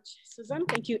you very much, Susan.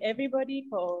 Thank you everybody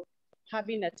for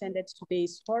having attended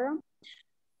today's forum.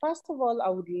 First of all, I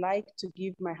would like to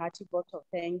give my hearty vote of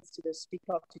thanks to the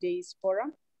speaker of today's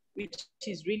forum, which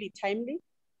is really timely,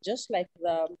 just like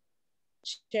the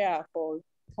chair for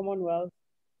Commonwealth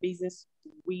Business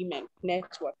Women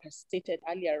Network has stated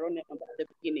earlier on at the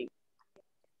beginning.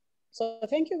 So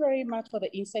thank you very much for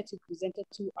the insights you presented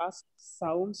to us,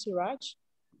 Saum Siraj.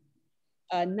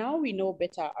 Now we know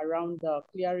better around the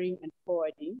clearing and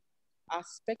forwarding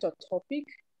aspect or topic,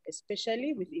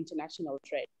 especially with international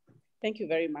trade. Thank you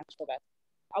very much for that.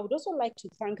 I would also like to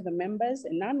thank the members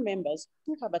and non-members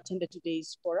who have attended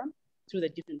today's forum through the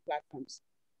different platforms.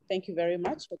 Thank you very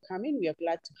much for coming. We are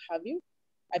glad to have you.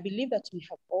 I believe that we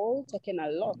have all taken a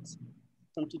lot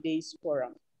from today's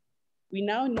forum. We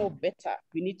now know better.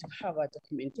 We need to have our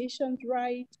documentation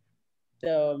right,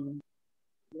 the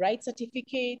right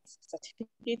certificates,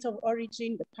 certificate of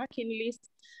origin, the packing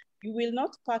list. You will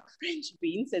not pack French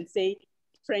beans and say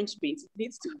French beans. It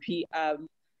needs to be a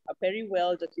very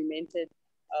well documented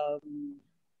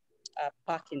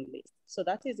packing list. So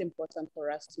that is important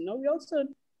for us to know. We also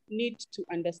need to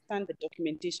understand the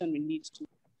documentation we need to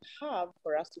have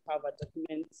for us to have our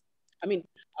documents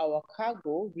our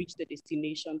cargo reach the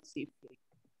destination safely.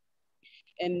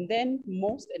 And then the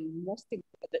most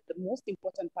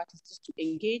important part is just to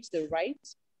engage the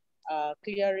right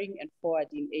clearing and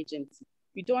forwarding agency.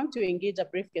 We don't want to engage a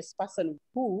briefcase person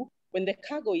who, when the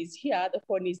cargo is here, the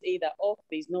phone is either off,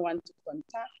 there's no one to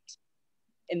contact,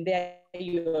 and there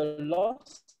you're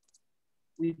lost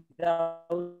without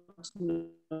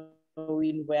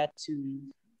knowing where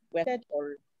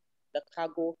or the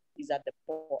cargo is at the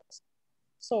port.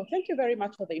 So thank you very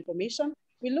much for the information.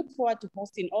 We look forward to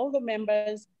hosting all the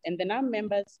members and the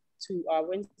non-members to our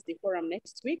Wednesday forum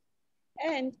next week.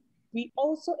 And we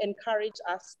also encourage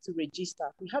us to register.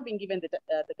 We have been given the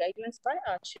guidelines by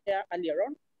our chair earlier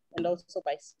on and also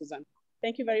by Susan.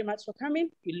 Thank you very much for coming.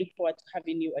 We look forward to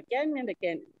having you again and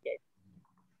again and again.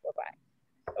 Bye-bye.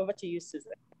 Over to you,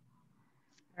 Susan.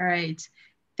 All right.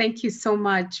 Thank you so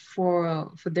much for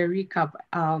the recap,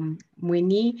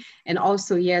 Mweni, and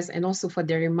also, yes, and also for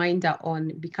the reminder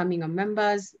on becoming a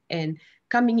members and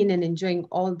coming in and enjoying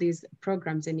all these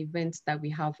programs and events that we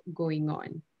have going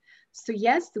on. So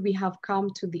yes, we have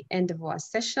come to the end of our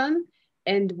session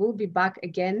and we'll be back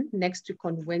again next week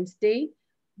on Wednesday.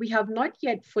 We have not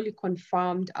yet fully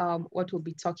confirmed what we'll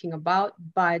be talking about,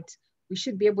 but we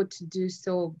should be able to do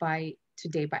so by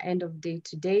today, by end of day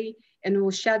today, and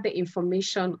we'll share the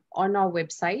information on our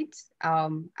website. I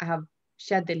have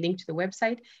shared the link to the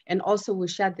website, and also we'll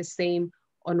share the same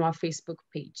on our Facebook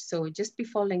page. So just be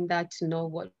following that to know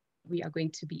what we are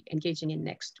going to be engaging in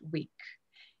next week.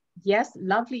 Yes,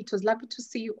 lovely. It was lovely to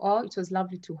see you all. It was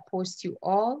lovely to host you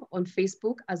all on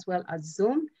Facebook as well as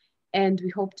Zoom. And we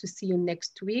hope to see you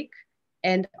next week.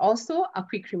 And also a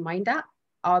quick reminder,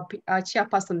 our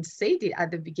chairperson said it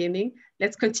at the beginning,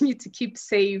 let's continue to keep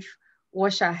safe,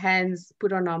 wash our hands,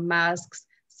 put on our masks,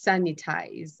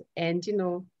 sanitize, and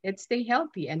let's stay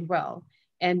healthy and well.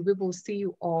 And we will see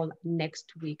you all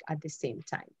next week at the same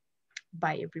time.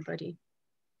 Bye, everybody.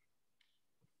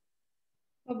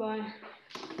 Bye-bye.